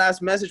one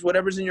last message,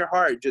 whatever's in your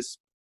heart, just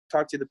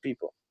talk to the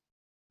people.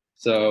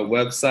 So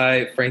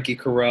website,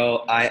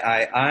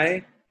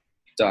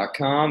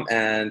 FrankieCarell.com.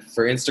 And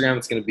for Instagram,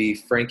 it's going to be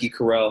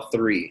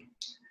FrankieCarell3.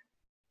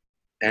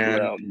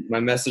 And my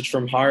message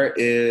from heart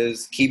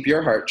is, keep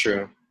your heart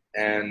true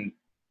and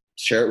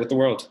share it with the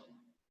world.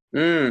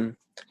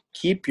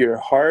 Keep your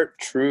heart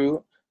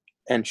true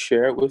and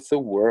share it with the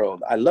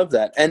world. I love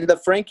that. And the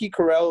Frankie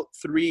Carell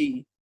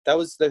 3, that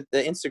was the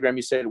Instagram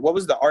you said. What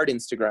was the art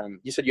Instagram?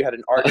 You said you had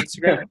an art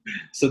Instagram?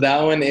 So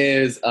that one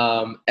is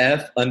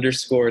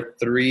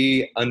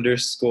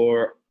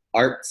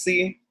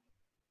F_3_artsy.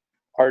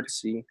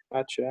 Artsy.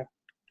 Gotcha.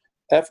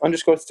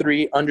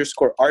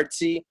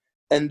 F_3_artsy.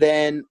 And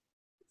then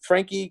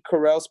Frankie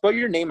Carell, spell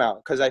your name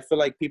out, because I feel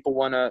like people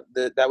want to,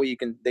 that way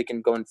they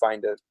can go and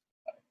find it.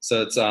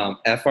 So it's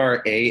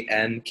FRANKIE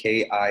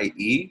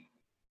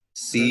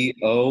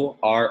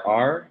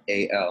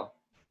CORRAL.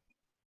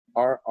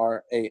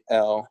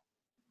 RRAL.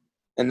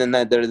 And then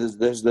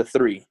there's the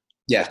 3.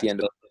 Yeah, at the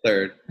end of the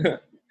third.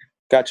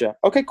 Gotcha.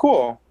 Okay,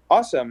 cool.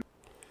 Awesome.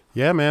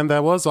 Yeah, man,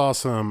 that was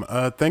awesome.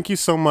 Thank you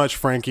so much,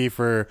 Frankie,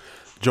 for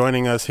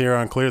joining us here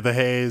on Clear the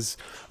Haze.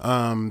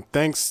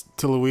 Thanks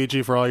to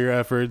Luigi for all your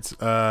efforts.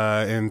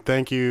 And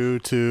thank you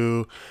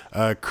to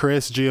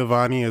Chris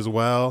Giovanni as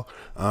well.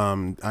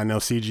 I know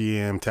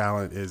CGM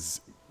talent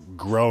is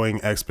growing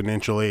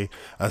exponentially.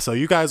 So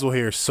you guys will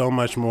hear so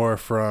much more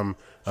from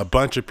a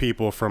bunch of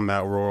people from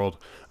that world.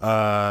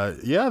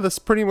 Yeah, that's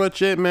pretty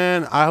much it,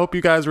 man. I hope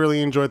you guys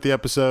really enjoyed the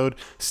episode.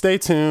 Stay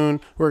tuned.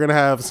 We're going to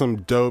have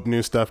some dope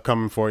new stuff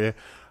coming for you.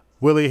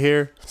 Willie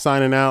here,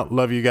 signing out.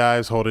 Love you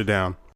guys. Hold it down.